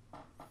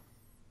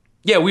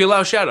 Yeah, we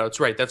allow shout-outs,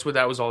 right. That's what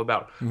that was all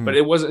about. Mm-hmm. But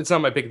it's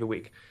not my pick of the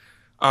week.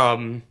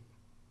 My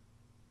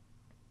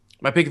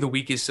pick of the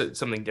week is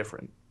something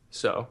different.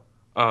 So,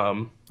 I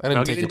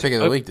didn't take your pick of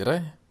the week, did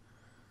I?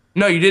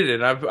 No, you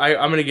didn't. I'm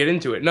going to get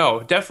into it. No,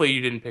 definitely you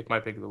didn't pick my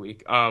pick of the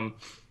week.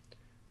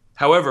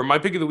 However, my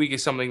pick of the week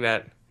is something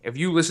that, if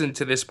you listen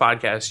to this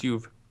podcast,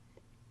 you've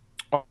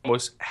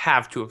almost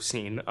have to have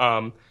seen.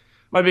 My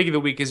pick of the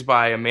week is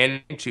by a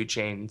man named 2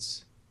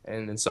 Chainz.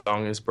 And the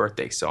song is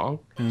Birthday Song.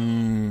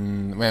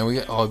 Man,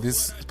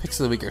 these picks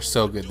of the week are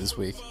so good this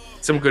week.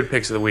 Some good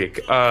picks of the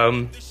week.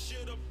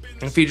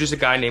 It features a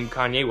guy named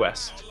Kanye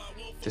West.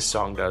 This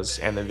song does,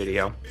 and the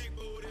video.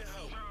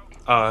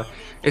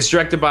 It's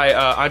directed by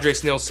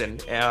Andres Nilsson,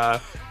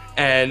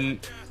 and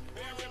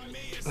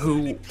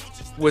who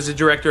was a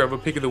director of a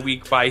pick of the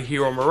week by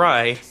Hiro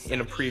Murai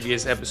in a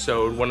previous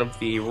episode. One of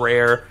the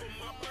rare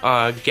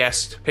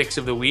guest picks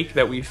of the week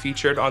that we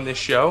featured on this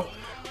show.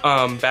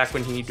 Back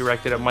when he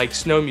directed a Mike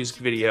Snow music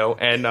video,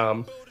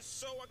 and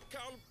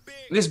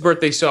this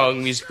Birthday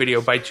Song music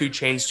video by 2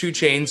 Chainz. 2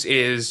 Chainz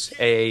is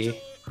a,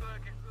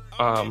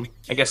 I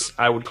guess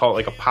I would call it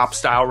like a pop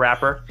style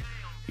rapper,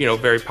 you know,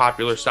 very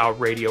popular style,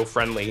 radio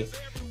friendly,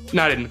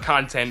 not in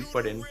content,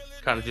 but in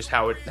kind of just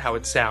how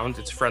it sounds.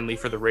 It's friendly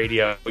for the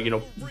radio, you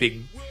know,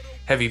 big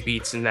heavy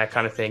beats and that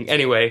kind of thing.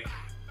 Anyway,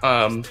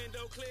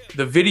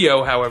 the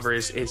video, however,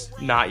 is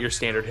not your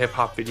standard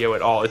hip-hop video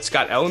at all. It's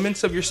got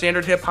elements of your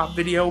standard hip-hop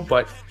video,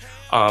 but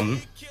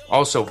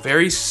also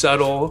very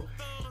subtle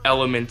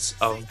elements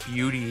of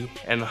beauty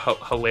and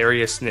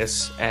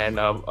hilariousness and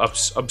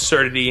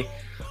absurdity.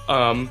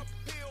 And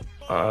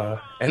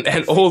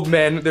old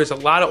men. There's a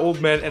lot of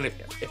old men, and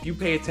if you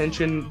pay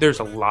attention, there's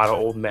a lot of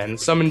old men.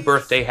 Some in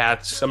birthday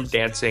hats, some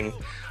dancing.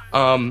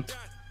 You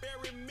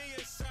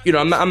know,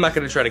 I'm not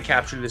going to try to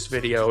capture this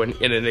video in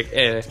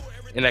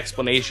an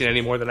explanation any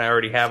more than I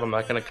already have. I'm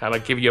not going to kind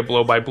of give you a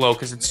blow by blow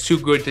because it's too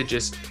good to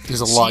just. There's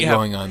a lot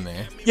going on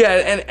there.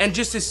 Yeah, and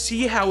just to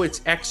see how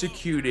it's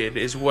executed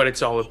is what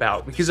it's all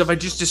about. Because if I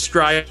just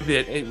described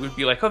it, it would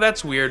be like, oh,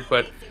 that's weird,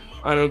 but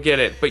I don't get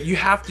it. But you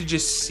have to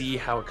just see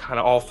how it kind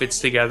of all fits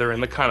together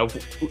and the kind of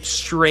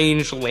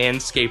strange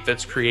landscape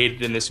that's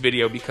created in this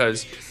video,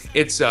 because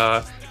it's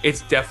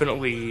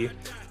definitely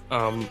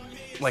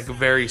like a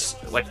very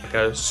like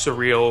a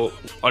surreal,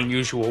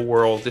 unusual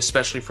world,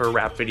 especially for a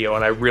rap video,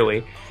 and I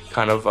really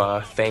kind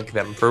of thank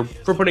them for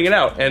putting it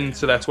out, and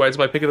so that's why it's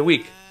my pick of the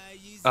week.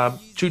 2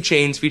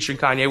 Chainz featuring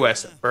Kanye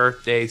West,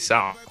 Birthday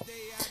Song.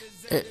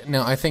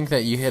 Now, I think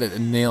that you hit a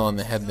nail on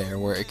the head there,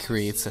 where it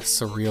creates a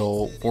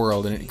surreal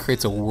world, and it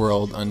creates a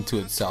world unto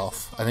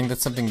itself. I think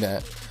that's something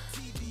that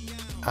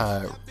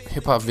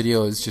hip-hop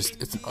video is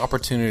it's an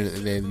opportunity that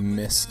they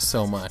miss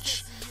so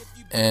much.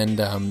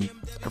 And I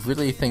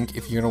really think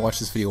if you're going to watch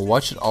this video,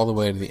 watch it all the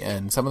way to the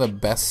end. Some of the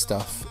best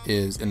stuff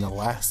is in the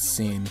last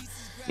scene.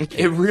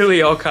 It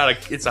really all kind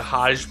of, it's a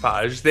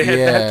hodgepodge. They had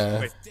that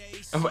point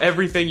of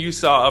everything you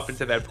saw up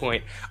until that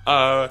point.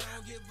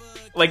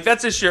 Like,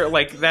 that's a sure,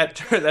 like,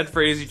 that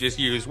phrase you just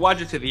used, watch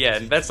it to the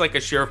end. That's like a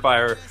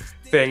surefire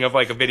thing of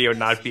like a video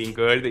not being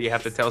good that you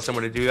have to tell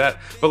someone to do that.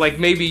 But like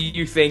maybe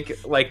you think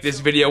like this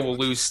video will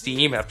lose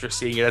steam after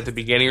seeing it at the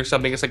beginning or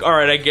something. It's like, all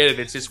right, I get it.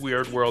 It's this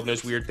weird world and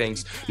there's weird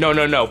things.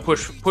 No.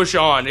 Push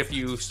on if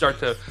you start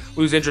to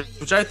lose interest,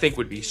 which I think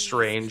would be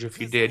strange if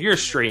you did. You're a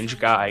strange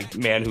guy,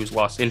 man, who's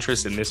lost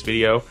interest in this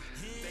video.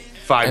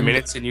 5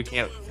 minutes and you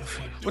can't.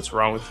 What's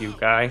wrong with you,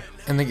 guy?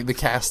 And the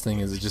casting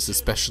is just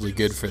especially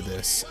good for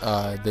this.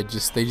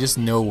 They just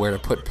know where to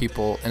put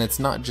people, and it's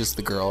not just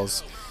the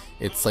girls.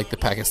 It's like the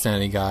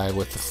Pakistani guy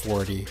with the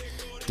 40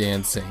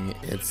 dancing.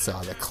 It's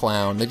the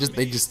clown. They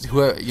just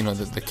whoever,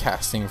 the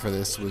casting for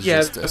this was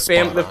just the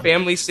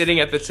family sitting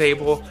at the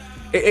table.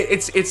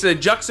 It's a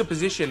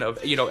juxtaposition of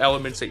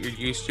elements that you're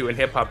used to in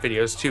hip hop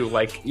videos too,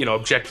 like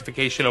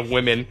objectification of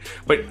women,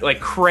 but like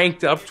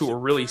cranked up to a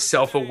really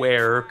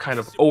self-aware kind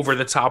of over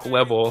the top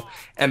level,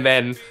 and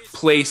then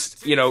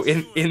placed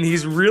in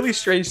these really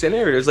strange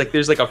scenarios. Like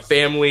there's like a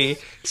family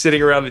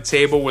sitting around the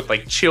table with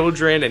like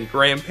children and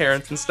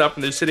grandparents and stuff,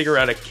 and they're sitting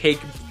around a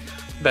cake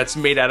that's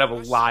made out of a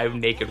live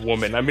naked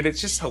woman. I mean, it's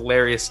just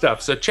hilarious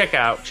stuff. So check it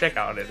out.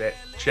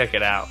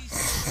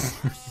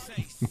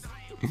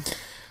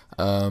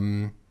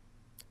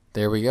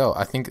 There we go.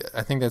 I think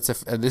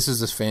this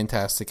is a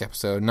fantastic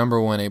episode,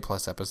 number 1 A+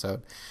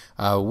 episode.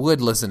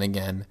 Would listen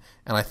again,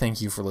 and I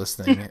thank you for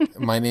listening.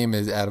 My name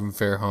is Adam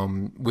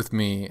Fairholm. With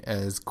me,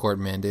 as court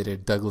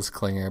mandated, Douglas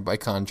Klinger by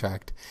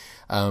contract.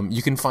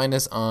 You can find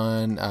us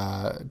on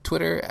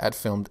Twitter at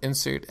Filmed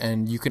Insert,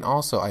 and you can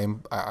also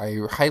I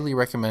highly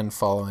recommend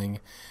following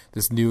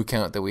this new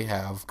account that we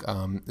have.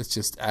 It's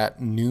just at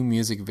New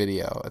Music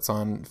Video. It's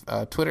on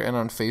Twitter and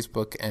on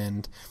Facebook,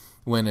 and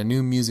when a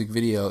new music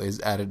video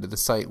is added to the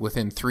site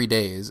within 3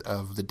 days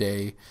of the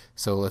day,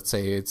 so let's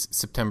say it's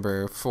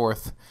September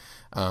 4th,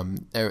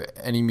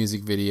 any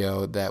music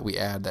video that we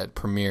add that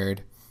premiered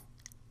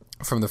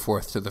from the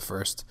 4th to the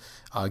 1st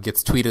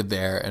gets tweeted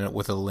there and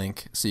with a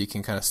link, so you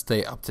can kind of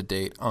stay up to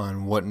date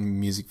on what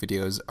music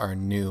videos are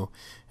new,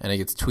 and it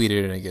gets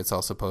tweeted and it gets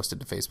also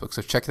posted to Facebook.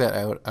 So check that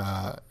out.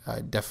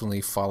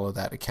 Definitely follow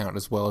that account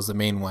as well as the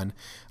main one.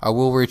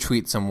 We'll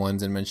retweet some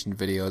ones and mention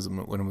videos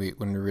when we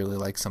really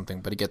like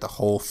something, but you get the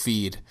whole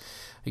feed.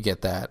 You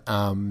get that.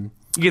 You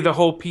get the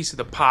whole piece of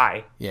the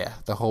pie. Yeah,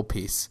 the whole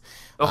piece.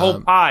 The whole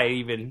pie,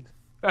 even.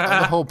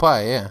 The whole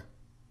pie, yeah.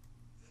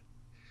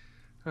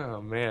 Oh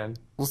man.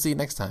 We'll see you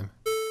next time.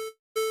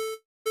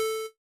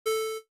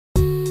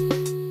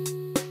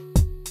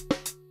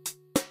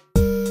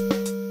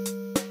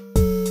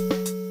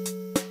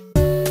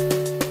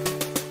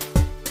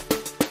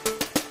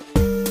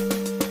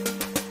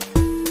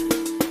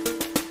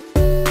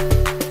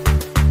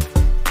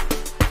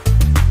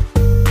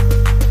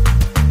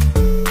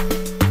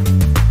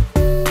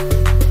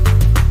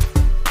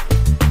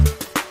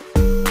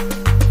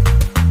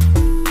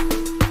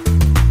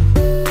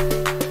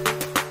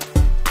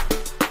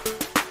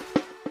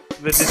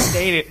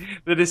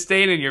 The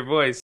disdain in your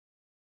voice.